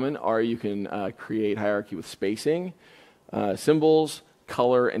most common are you can create hierarchy with spacing, symbols,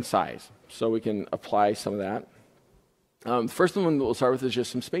 color, and size. So we can apply some of that. The first one that we'll start with is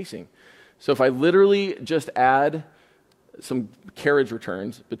just some spacing. So if I literally just add some carriage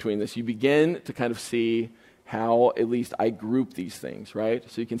returns between this, you begin to kind of see how at least I group these things, right?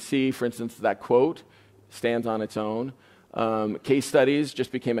 So you can see, for instance, that quote stands on its own. Case studies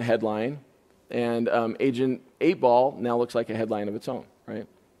just became a headline. And Agent 8-Ball now looks like a headline of its own, right?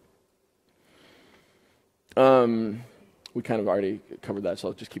 We kind of already covered that, so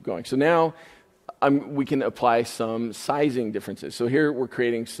I'll just keep going. So now we can apply some sizing differences. So here we're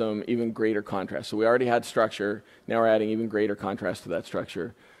creating some even greater contrast. So we already had structure. Now we're adding even greater contrast to that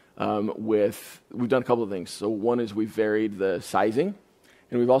structure. We've done a couple of things. So one is we've varied the sizing,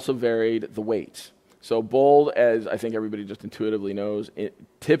 and we've also varied the weights. So bold, as I think everybody just intuitively knows, it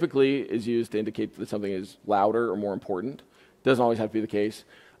typically is used to indicate that something is louder or more important. Doesn't always have to be the case.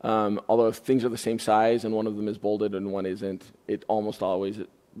 Although if things are the same size and one of them is bolded and one isn't, it almost always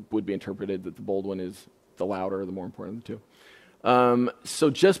would be interpreted that the bold one is the louder or the more important of the two. So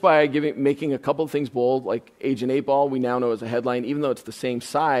just by making a couple of things bold, like Agent 8-Ball, we now know as a headline, even though it's the same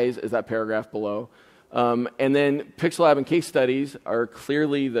size as that paragraph below. And then Pixel and case studies are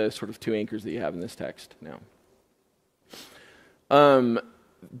clearly the sort of two anchors that you have in this text now.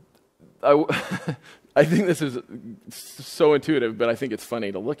 I think this is so intuitive, but I think it's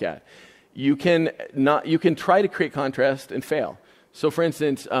funny to look at. You can try to create contrast and fail. So for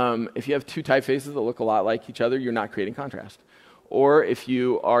instance, if you have two typefaces that look a lot like each other, you're not creating contrast. Or if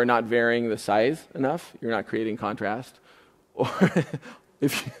you are not varying the size enough, you're not creating contrast. Or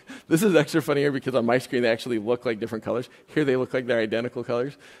this is extra funny here because on my screen they actually look like different colors. Here they look like they're identical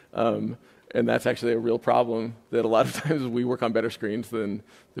colors. And that's actually a real problem that a lot of times we work on better screens than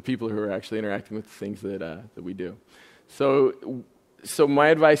the people who are actually interacting with the things that we do. So my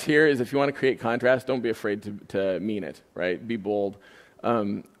advice here is if you want to create contrast, don't be afraid to mean it, right? Be bold.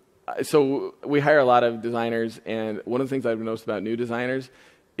 So we hire a lot of designers, and one of the things I've noticed about new designers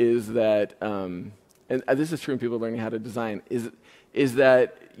is that, and this is true in people learning how to design, is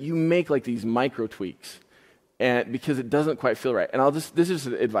that you make like these micro tweaks, and because it doesn't quite feel right. And this is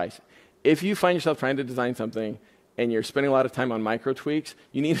advice. If you find yourself trying to design something and you're spending a lot of time on micro tweaks,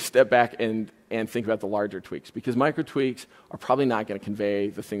 you need to step back and think about the larger tweaks, because micro tweaks are probably not going to convey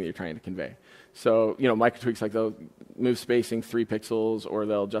the thing that you're trying to convey. So, micro tweaks, like they'll move spacing 3 pixels, or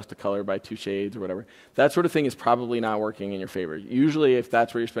they'll adjust a color by 2 shades or whatever. That sort of thing is probably not working in your favor. Usually, if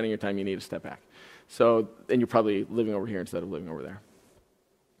that's where you're spending your time, you need to step back. So, and you're probably living over here instead of living over there.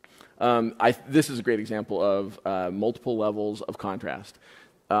 This is a great example of multiple levels of contrast.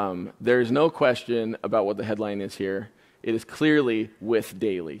 There's no question about what the headline is here. It is clearly with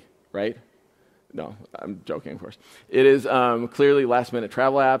daily, right? No, I'm joking, of course. It is clearly last-minute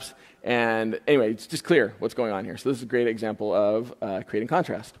travel apps. And anyway, it's just clear what's going on here. So this is a great example of creating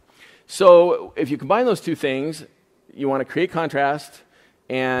contrast. So if you combine those two things, you want to create contrast,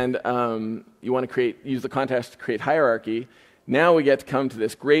 and you want to use the contrast to create hierarchy. Now we get to come to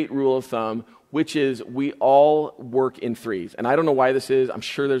this great rule of thumb, which is we all work in threes. And I don't know why this is. I'm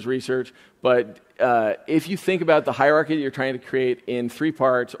sure there's research. But if you think about the hierarchy that you're trying to create in 3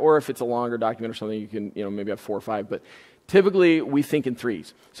 parts, or if it's a longer document or something, you can maybe have 4 or 5. But typically, we think in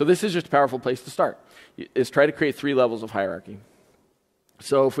threes. So this is just a powerful place to start, is try to create 3 levels of hierarchy.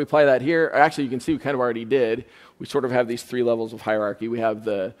 So if we apply that here, actually, you can see we kind of already did. We sort of have these 3 levels of hierarchy. We have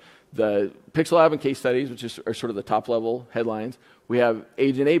the Pixel Lab and case studies, which are sort of the top-level headlines. We have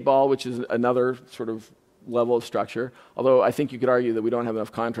Agent 8-Ball, which is another sort of level of structure, although I think you could argue that we don't have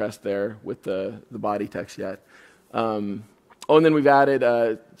enough contrast there with the body text yet. And then we've added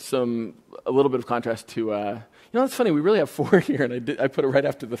a little bit of contrast to, it's funny, we really have 4 here, and I put it right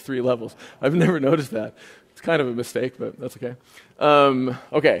after the 3 levels. I've never noticed that. It's kind of a mistake, but that's okay.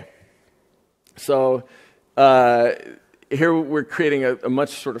 Okay. So here we're creating a much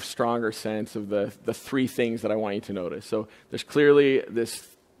sort of stronger sense of the 3 things that I want you to notice. So there's clearly this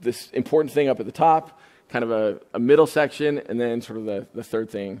important thing up at the top, kind of a middle section, and then sort of the third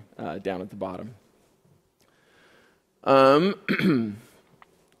thing down at the bottom.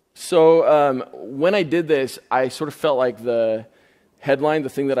 So when I did this, I sort of felt like the headline, the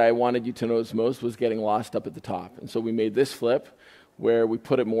thing that I wanted you to notice most, was getting lost up at the top. And so we made this flip where we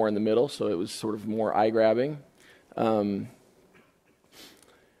put it more in the middle, so it was sort of more eye-grabbing. I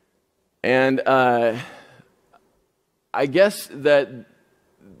guess that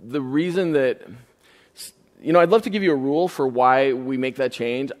the reason that, I'd love to give you a rule for why we make that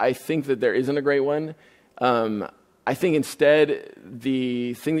change. I think that there isn't a great one. I think instead,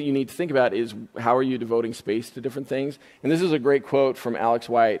 the thing that you need to think about is how are you devoting space to different things? And this is a great quote from Alex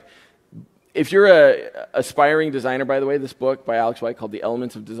White. If you're an aspiring designer, by the way, this book by Alex White called The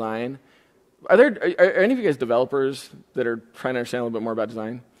Elements of Design, are any of you guys developers that are trying to understand a little bit more about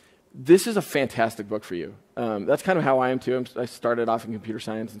design? This is a fantastic book for you. That's kind of how I am too. I started off in computer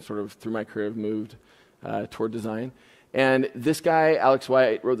science and sort of through my career have moved toward design. And this guy, Alex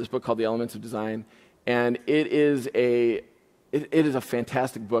White, wrote this book called The Elements of Design. And it is a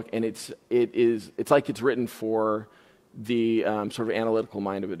fantastic book, and it's like it's written for the sort of analytical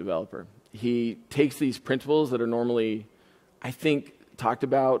mind of a developer. He takes these principles that are normally, I think, talked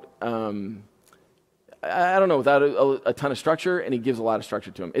about, I don't know, without a ton of structure, and he gives a lot of structure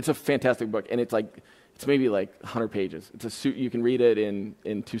to them. It's a fantastic book, and it's maybe like 100 pages. You can read it in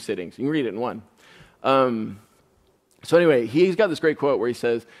 2 sittings. You can read it in 1. So anyway, he's got this great quote where he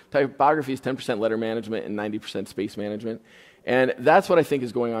says, typography is 10% letter management and 90% space management. And that's what I think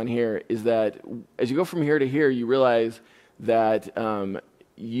is going on here, is that as you go from here to here, you realize that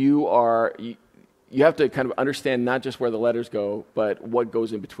you have to kind of understand not just where the letters go, but what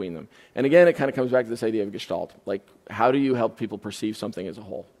goes in between them. And again, it kind of comes back to this idea of gestalt. Like, how do you help people perceive something as a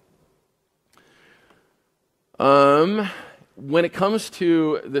whole? When it comes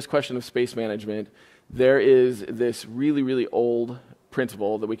to this question of space management, there is this really, really old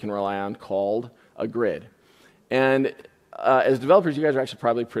principle that we can rely on called a grid. And as developers, you guys are actually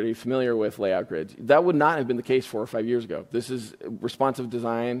probably pretty familiar with layout grids. That would not have been the case 4 or 5 years ago. Responsive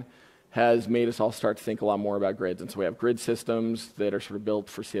design has made us all start to think a lot more about grids. And so we have grid systems that are sort of built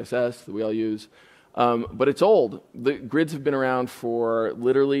for CSS that we all use. But it's old. The grids have been around for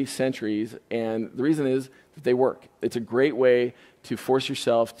literally centuries, and the reason is that they work. It's a great way to force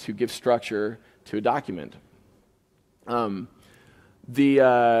yourself to give structure to a document. The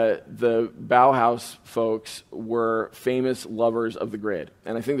Bauhaus folks were famous lovers of the grid.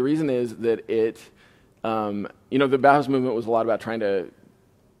 And I think the reason is that the Bauhaus movement was a lot about trying to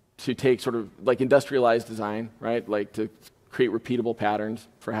take sort of like industrialized design, right? Like to create repeatable patterns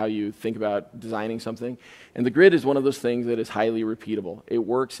for how you think about designing something. And the grid is one of those things that is highly repeatable. It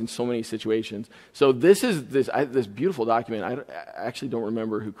works in so many situations. So this is this beautiful document. I actually don't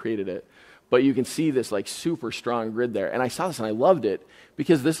remember who created it. but you can see this like super strong grid there. And I saw this and I loved it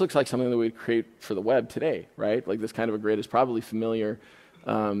because this looks like something that we'd create for the web today, right? Like this kind of a grid is probably familiar.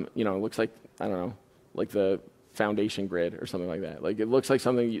 It looks like, I don't know, like the foundation grid or something like that. Like it looks like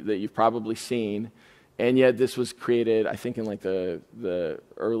something that you've probably seen, and yet this was created, I think, in like the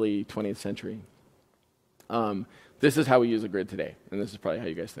early 20th century. This is how we use a grid today, and this is probably how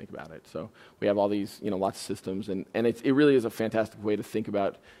you guys think about it. So we have all these, lots of systems, and it really is a fantastic way to think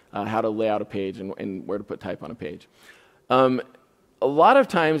about how to lay out a page and where to put type on a page. A lot of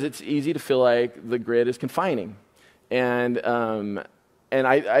times it's easy to feel like the grid is confining, and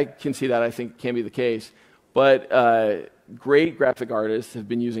I can see that. I think can be the case, but great graphic artists have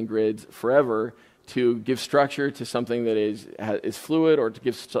been using grids forever to give structure to something that is fluid, or to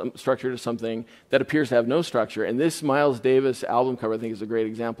give some structure to something that appears to have no structure. And this Miles Davis album cover, I think, is a great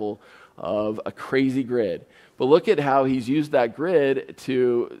example of a crazy grid. But look at how he's used that grid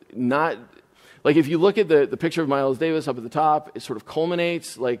to not... Like if you look at the picture of Miles Davis up at the top, it sort of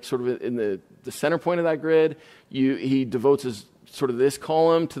culminates like sort of in the center point of that grid. He devotes his sort of this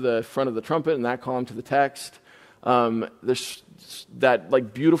column to the front of the trumpet and that column to the text. There's that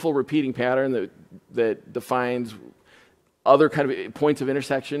like beautiful repeating pattern that defines other kind of points of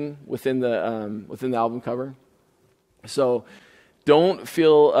intersection within the album cover. So don't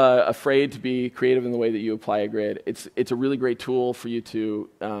feel afraid to be creative in the way that you apply a grid. It's a really great tool for you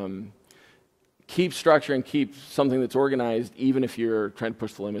to keep structure and keep something that's organized, even if you're trying to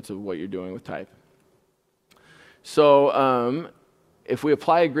push the limits of what you're doing with type. So if we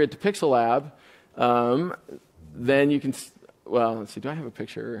apply a grid to Pixel Lab, then you can, well, let's see, do I have a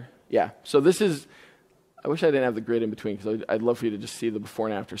picture? Yeah, so this is, I wish I didn't have the grid in between, because I'd love for you to just see the before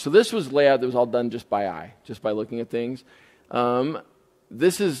and after. So this was layout that was all done just by eye, just by looking at things.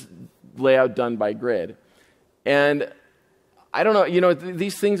 This is layout done by grid. And I don't know,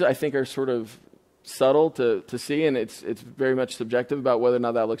 these things I think are sort of subtle to see, and it's very much subjective about whether or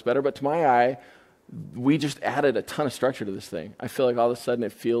not that looks better. But to my eye, we just added a ton of structure to this thing. I feel like all of a sudden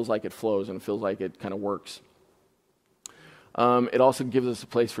it feels like it flows, and it feels like it kind of works. It also gives us a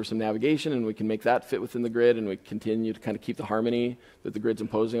place for some navigation, and we can make that fit within the grid, and we continue to kind of keep the harmony that the grid's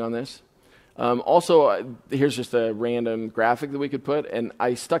imposing on this. Also, here's just a random graphic that we could put, and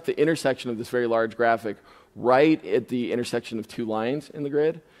I stuck the intersection of this very large graphic right at the intersection of two lines in the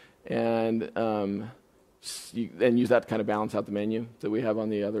grid, and then use that to kind of balance out the menu that we have on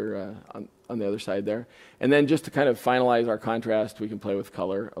the other on the other side there. And then just to kind of finalize our contrast, we can play with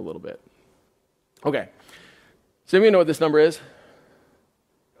color a little bit. Okay. Does anybody know what this number is?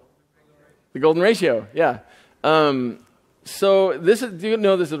 The golden ratio, yeah. So do you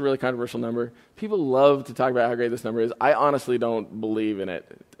know this is a really controversial number? People love to talk about how great this number is. I honestly don't believe in it,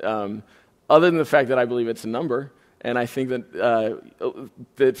 other than the fact that I believe it's a number, and I think that,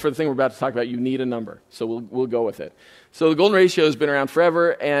 that for the thing we're about to talk about, you need a number. So we'll go with it. So the golden ratio has been around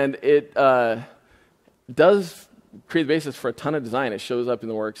forever, and it does create the basis for a ton of design. It shows up in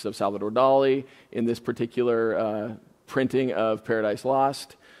the works of Salvador Dali, in this particular printing of Paradise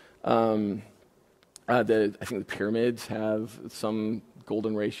Lost. I think the pyramids have some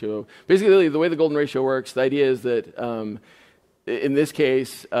golden ratio. Basically, the way the golden ratio works, the idea is that in this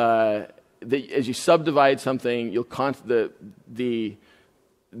case, as you subdivide something, the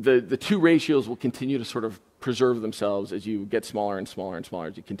two ratios will continue to sort of preserve themselves as you get smaller and smaller and smaller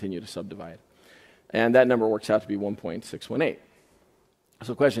as you continue to subdivide. And that number works out to be 1.618.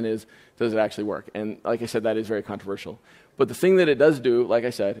 So the question is, does it actually work? And like I said, that is very controversial. But the thing that it does do, like I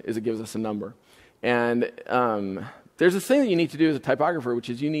said, is it gives us a number. And there's this thing that you need to do as a typographer, which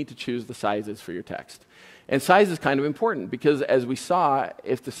is you need to choose the sizes for your text. And size is kind of important because, as we saw,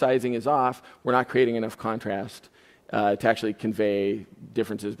 if the sizing is off, we're not creating enough contrast to actually convey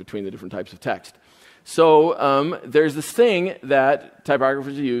differences between the different types of text. So there's this thing that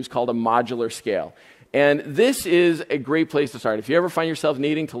typographers use called a modular scale. And this is a great place to start. If you ever find yourself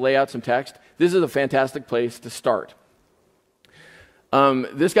needing to lay out some text, this is a fantastic place to start.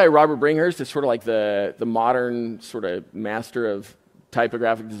 This guy, Robert Bringhurst, is sort of like the modern sort of master of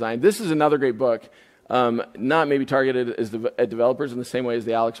typographic design. This is another great book, not maybe targeted at developers in the same way as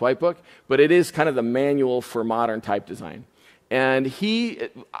the Alex White book, but it is kind of the manual for modern type design. And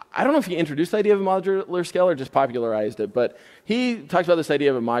I don't know if he introduced the idea of a modular scale or just popularized it, but he talks about this idea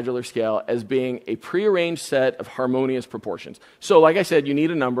of a modular scale as being a prearranged set of harmonious proportions. So like I said, you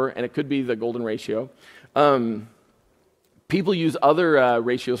need a number, and it could be the golden ratio. People use other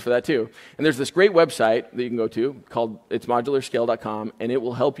ratios for that too. And there's this great website that you can go to called modular.scale.com, and it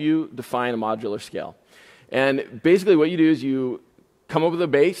will help you define a modular scale. And basically what you do is you come up with a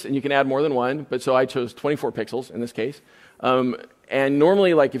base, and you can add more than one, but so I chose 24 pixels in this case. And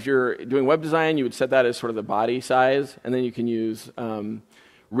normally, like if you're doing web design, you would set that as sort of the body size, and then you can use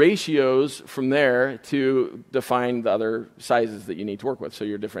ratios from there to define the other sizes that you need to work with, so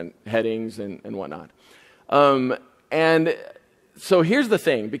your different headings and whatnot. And so here's the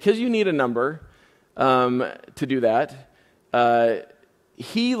thing. Because you need a number to do that,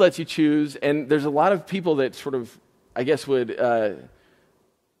 he lets you choose, and there's a lot of people that sort of, I guess, would, I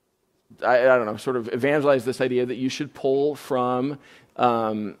don't know, sort of evangelize this idea that you should pull from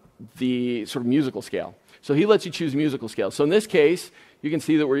the sort of musical scale. So he lets you choose musical scale. So in this case, you can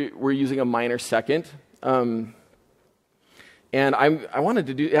see that we're using a minor second. And I wanted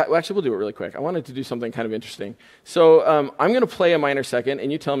to do, actually we'll do it really quick. I wanted to do something kind of interesting. So I'm going to play a minor second,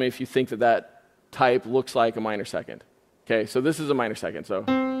 and you tell me if you think that type looks like a minor second. Okay, so this is a minor second. So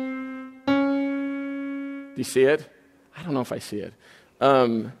do you see it? I don't know if I see it.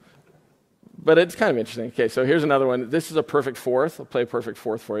 But it's kind of interesting. Okay, so here's another one. This is a perfect fourth. I'll play a perfect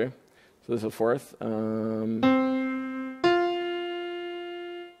fourth for you. So this is a fourth.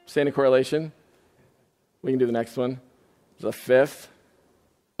 Standard correlation. We can do the next one. This is a fifth.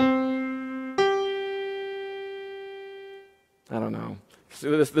 I don't know.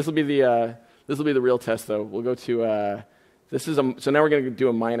 So this will be the real test, though. We'll go to so now we're going to do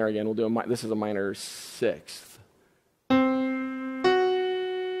a minor again. We'll do this is a minor sixth.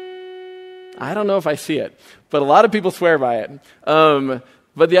 I don't know if I see it, but a lot of people swear by it.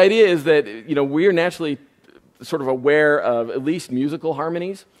 But the idea is that we're naturally sort of aware of at least musical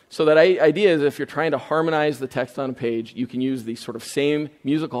harmonies. So that idea is if you're trying to harmonize the text on a page, you can use these sort of same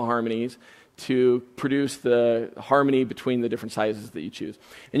musical harmonies to produce the harmony between the different sizes that you choose.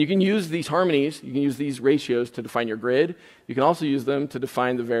 And you can use these harmonies, you can use these ratios to define your grid. You can also use them to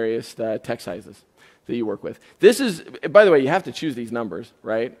define the various text sizes that you work with. This is, by the way, you have to choose these numbers,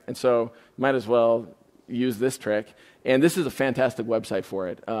 right? And so you might as well use this trick. And this is a fantastic website for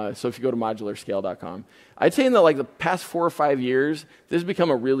it. So if you go to modularscale.com, I'd say in the past 4 or 5 years, this has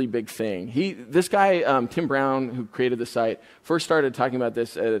become a really big thing. This guy, Tim Brown, who created the site, first started talking about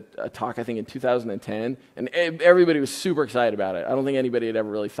this at a talk, I think, in 2010, and everybody was super excited about it. I don't think anybody had ever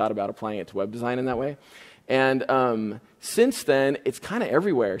really thought about applying it to web design in that way. And since then, it's kind of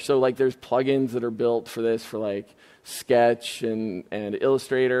everywhere. So there's plugins that are built for this, for Sketch and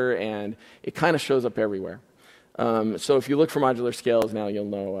Illustrator, and it kind of shows up everywhere. So if you look for modular scales now, you'll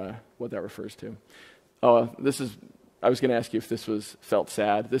know what that refers to. Oh, I was going to ask you if this felt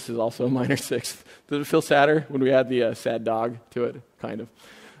sad. This is also a minor sixth. Did it feel sadder when we add the sad dog to it? Kind of.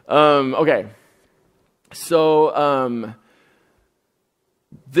 Okay. So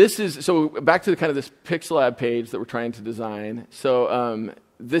so back to kind of this Pixelab page that we're trying to design. So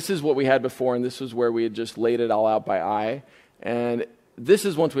this is what we had before, and this was where we had just laid it all out by eye. And this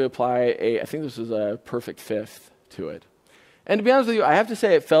is once we apply I think this was a perfect fifth to it. And to be honest with you, I have to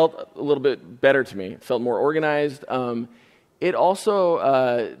say it felt a little bit better to me. It felt more organized. It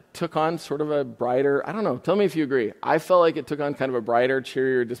also took on sort of a brighter, I don't know, tell me if you agree. I felt like it took on kind of a brighter,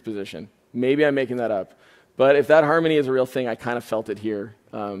 cheerier disposition. Maybe I'm making that up. But if that harmony is a real thing, I kind of felt it here.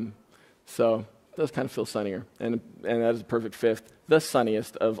 So it does kind of feel sunnier. And that is a perfect fifth, the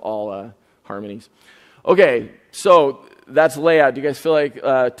sunniest of all harmonies. Okay, so that's layout. Do you guys feel like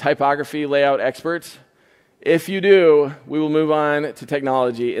typography layout experts? If you do, we will move on to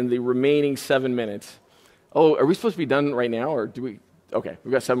technology in the remaining 7 minutes. Oh, are we supposed to be done right now, or do we? Okay,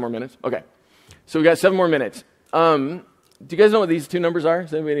 we've got 7 more minutes. Okay, so we've got 7 more minutes. Do you guys know what these two numbers are?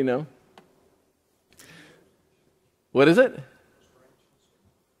 Does anybody know? What is it?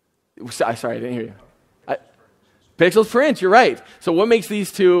 Sorry, I didn't hear you. Pixels per inch, you're right. So what makes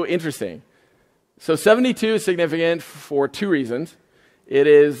these two interesting? So 72 is significant for 2 reasons. It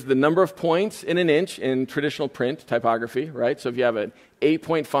is the number of points in an inch in traditional print typography, right? So if you have an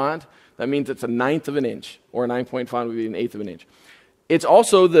 8-point font, that means it's a 1/9 of an inch, or a 9-point font would be an 1/8 of an inch. It's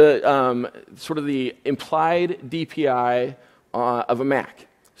also the sort of the implied DPI of a Mac.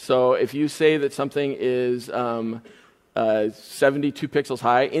 So if you say that something is 72 pixels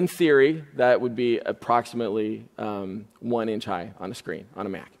high, in theory, that would be approximately 1 inch high on a screen, on a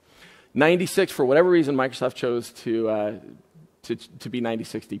Mac. 96, for whatever reason, Microsoft chose to be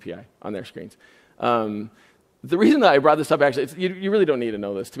 96 DPI on their screens. The reason that I brought this up, actually, you really don't need to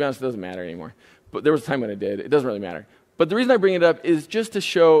know this. To be honest, it doesn't matter anymore. But there was a time when it did. It doesn't really matter. But the reason I bring it up is just to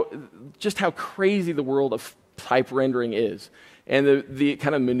show just how crazy the world of type rendering is, and the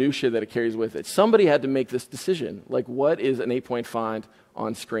kind of minutia that it carries with it. Somebody had to make this decision, like what is an 8-point font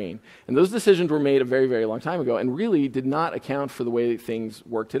on screen? And those decisions were made a very, very long time ago and really did not account for the way things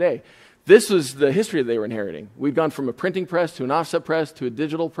work today. This was the history that they were inheriting. We've gone from a printing press to an offset press to a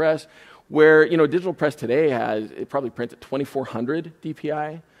digital press, where, a digital press today it probably prints at 2400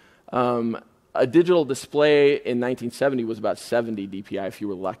 DPI. A digital display in 1970 was about 70 DPI if you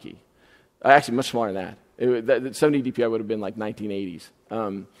were lucky. Actually, much smaller than that. 70 DPI would have been like 1980s.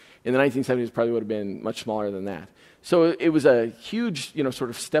 In the 1970s, it probably would have been much smaller than that. So it was a huge, sort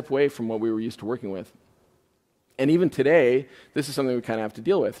of step away from what we were used to working with. And even today, this is something we kind of have to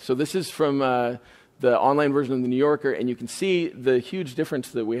deal with. So this is from the online version of the New Yorker, and you can see the huge difference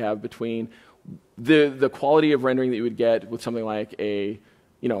that we have between the quality of rendering that you would get with something like I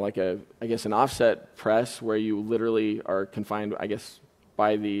guess an offset press, where you literally are confined, I guess,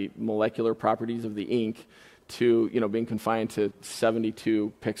 by the molecular properties of the ink to, being confined to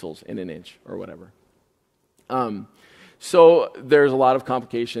 72 pixels in an inch or whatever. So there's a lot of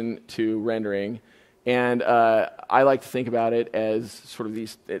complication to rendering, and I like to think about it as sort of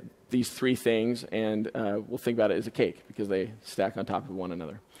these three things, and we'll think about it as a cake because they stack on top of one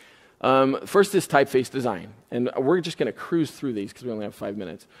another. First is typeface design, and we're just going to cruise through these because we only have 5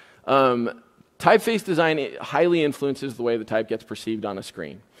 minutes. Typeface design highly influences the way the type gets perceived on a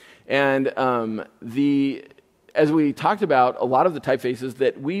screen. And as we talked about, a lot of the typefaces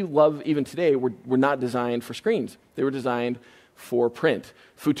that we love even today were not designed for screens. They were designed for print.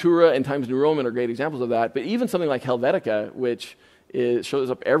 Futura and Times New Roman are great examples of that, but even something like Helvetica, which shows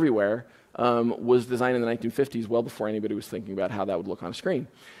up everywhere, was designed in the 1950s, well before anybody was thinking about how that would look on a screen.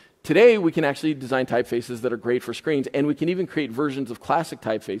 Today, we can actually design typefaces that are great for screens, and we can even create versions of classic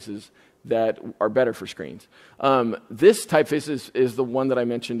typefaces that are better for screens. This typeface is the one that I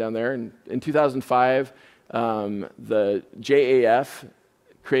mentioned down there. In 2005, the JAF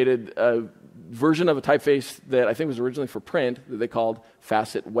created a version of a typeface that I think was originally for print that they called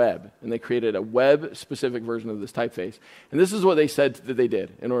Facet Web. And they created a web-specific version of this typeface. And this is what they said that they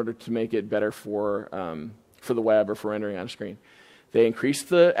did in order to make it better for the web or for rendering on a screen. They increased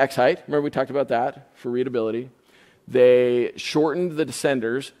the X height. Remember we talked about that for readability. They shortened the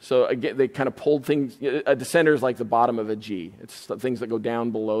descenders. So again, they kind of pulled things. A descender is like the bottom of a G. It's things that go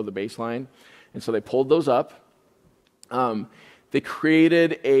down below the baseline. And so they pulled those up. They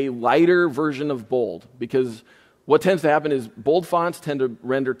created a lighter version of bold, because what tends to happen is bold fonts tend to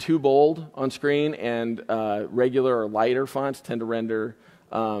render too bold on screen, and regular or lighter fonts tend to render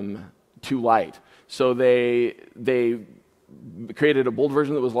too light. So they created a bold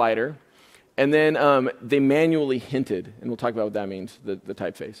version that was lighter, and then they manually hinted, and we'll talk about what that means, the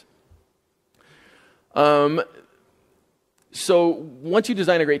typeface. So once you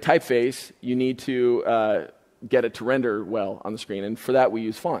design a great typeface, you need to get it to render well on the screen, and for that we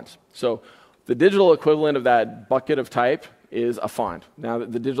use fonts. So the digital equivalent of that bucket of type is a font. Now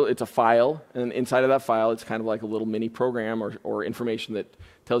the digital, it's a file, and inside of that file it's kind of like a little mini program or information that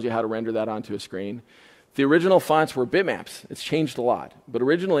tells you how to render that onto a screen. The original fonts were bitmaps. It's changed a lot, but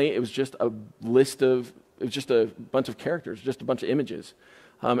originally it was just a bunch of characters, just a bunch of images,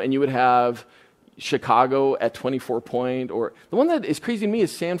 and you would have Chicago at 24 point, or the one that is crazy to me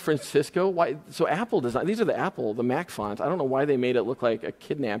is San Francisco. Why? So Apple design. These are the Mac fonts. I don't know why they made it look like a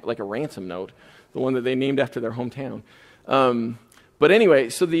kidnap, like a ransom note, the one that they named after their hometown. But anyway,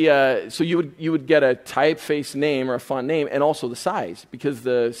 so you would get a typeface name or a font name, and also the size, because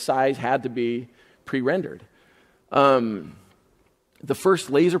the size had to be pre-rendered. The first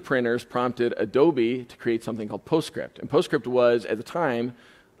laser printers prompted Adobe to create something called PostScript, and PostScript was at the time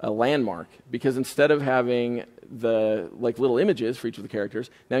a landmark, because instead of having the little images for each of the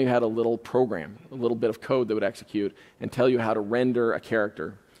characters, now you had a little program, a little bit of code that would execute and tell you how to render a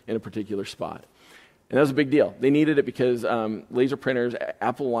character in a particular spot. And that was a big deal. They needed it because laser printers,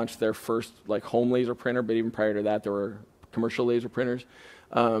 Apple launched their first home laser printer, but even prior to that there were commercial laser printers.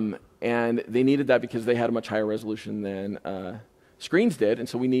 And they needed that because they had a much higher resolution than screens did, and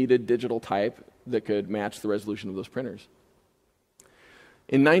so we needed digital type that could match the resolution of those printers.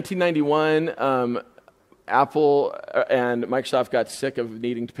 In 1991, Apple and Microsoft got sick of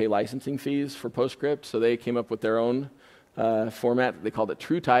needing to pay licensing fees for PostScript, so they came up with their own format. They called it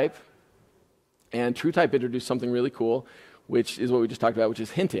TrueType. And TrueType introduced something really cool, which is what we just talked about, which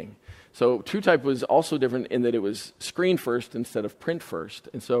is hinting. So TrueType was also different in that it was screen first instead of print first.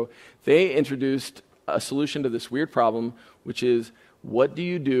 And so they introduced a solution to this weird problem, which is, what do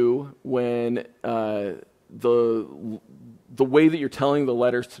you do when the way that you're telling the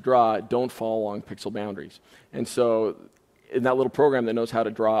letters to draw don't fall along pixel boundaries? And so in that little program that knows how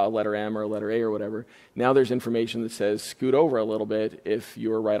to draw a letter M or a letter A or whatever, now there's information that says scoot over a little bit if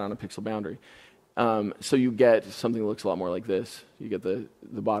you're right on a pixel boundary. So you get something that looks a lot more like this. You get the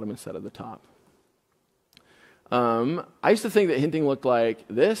bottom instead of the top. I used to think that hinting looked like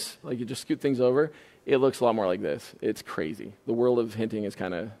this, like you just scoot things over. It looks a lot more like this. It's crazy. The world of hinting is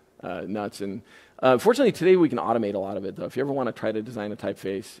kind of nuts. And fortunately, today we can automate a lot of it, though. If you ever want to try to design a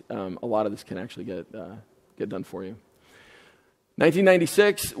typeface, a lot of this can actually get done for you.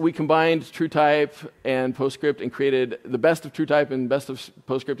 1996, we combined TrueType and PostScript and created the best of TrueType and best of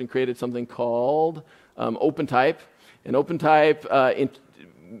PostScript and created something called OpenType. And OpenType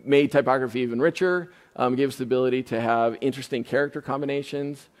made typography even richer, gave us the ability to have interesting character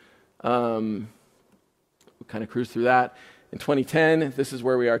combinations. We'll kind of cruise through that. In 2010, this is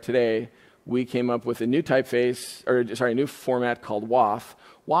where we are today. We came up with a new typeface, or sorry, a new format called WAF.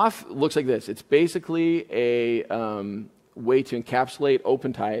 WAF looks like this. It's basically a way to encapsulate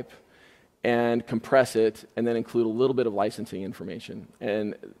OpenType and compress it, and then include a little bit of licensing information,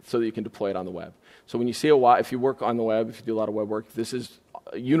 and so that you can deploy it on the web. So when you see a WAF, if you work on the web, if you do a lot of web work, this is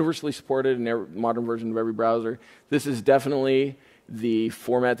universally supported in every modern version of every browser. This is definitely the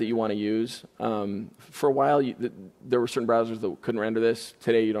format that you want to use. For a while, there were certain browsers that couldn't render this.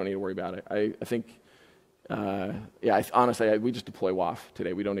 Today, you don't need to worry about it. I think, honestly, we just deploy WAF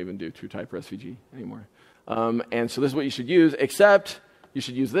today. We don't even do TrueType or SVG anymore. And so this is what you should use, except you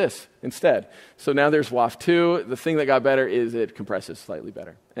should use this instead. So now there's WAF 2. The thing that got better is it compresses slightly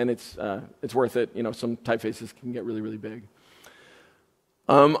better. And it's worth it. You know, some typefaces can get really, really big.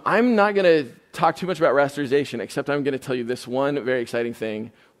 I'm not going to talk too much about rasterization, except I'm going to tell you this one very exciting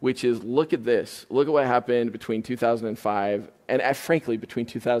thing, which is look at this. Look at what happened between 2005 and, frankly, between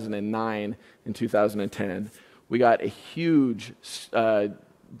 2009 and 2010. We got a huge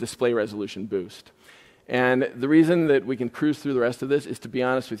display resolution boost. And the reason that we can cruise through the rest of this is, to be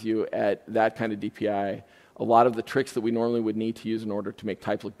honest with you, at that kind of DPI, a lot of the tricks that we normally would need to use in order to make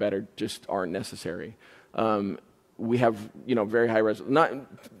type look better just aren't necessary. We have, very high resolution.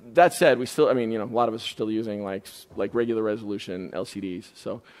 That said, we still, a lot of us are still using like regular resolution LCDs,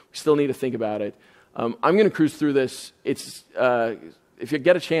 so we still need to think about it. I'm going to cruise through this. It's if you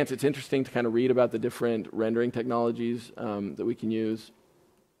get a chance, it's interesting to kind of read about the different rendering technologies that we can use.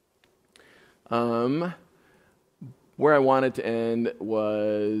 Where I wanted to end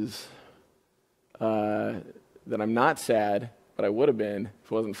was that I'm not sad, but I would have been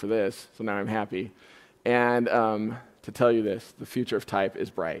if it wasn't for this, so now I'm happy. And to tell you this, the future of type is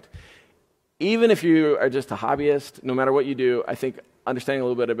bright. Even if you are just a hobbyist, no matter what you do, I think understanding a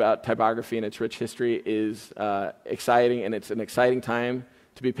little bit about typography and its rich history is exciting, and it's an exciting time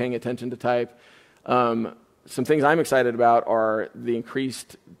to be paying attention to type. Some things I'm excited about are the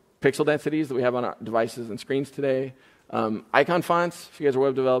increased pixel densities that we have on our devices and screens today. Icon fonts, if you guys are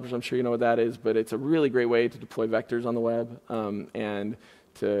web developers, I'm sure you know what that is, but it's a really great way to deploy vectors on the web and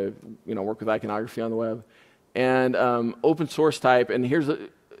to work with iconography on the web. And open source type, and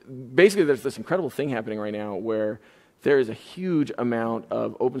basically there's this incredible thing happening right now where there is a huge amount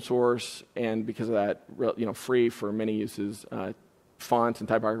of open source, and because of that, free for many uses, fonts and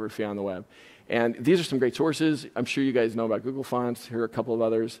typography on the web. And these are some great sources. I'm sure you guys know about Google Fonts. Here are a couple of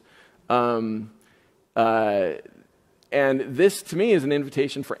others. And this, to me, is an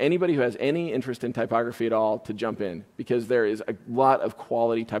invitation for anybody who has any interest in typography at all to jump in, because there is a lot of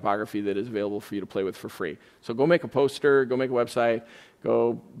quality typography that is available for you to play with for free. So go make a poster, go make a website,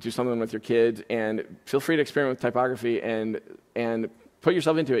 go do something with your kids, and feel free to experiment with typography and put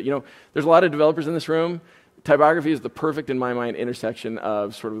yourself into it. There's a lot of developers in this room. Typography is the perfect, in my mind, intersection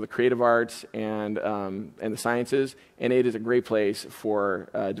of sort of the creative arts and the sciences, and it is a great place for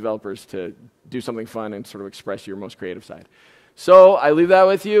developers to do something fun and sort of express your most creative side. So I leave that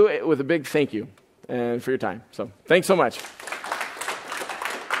with you with a big thank you and for your time. So thanks so much.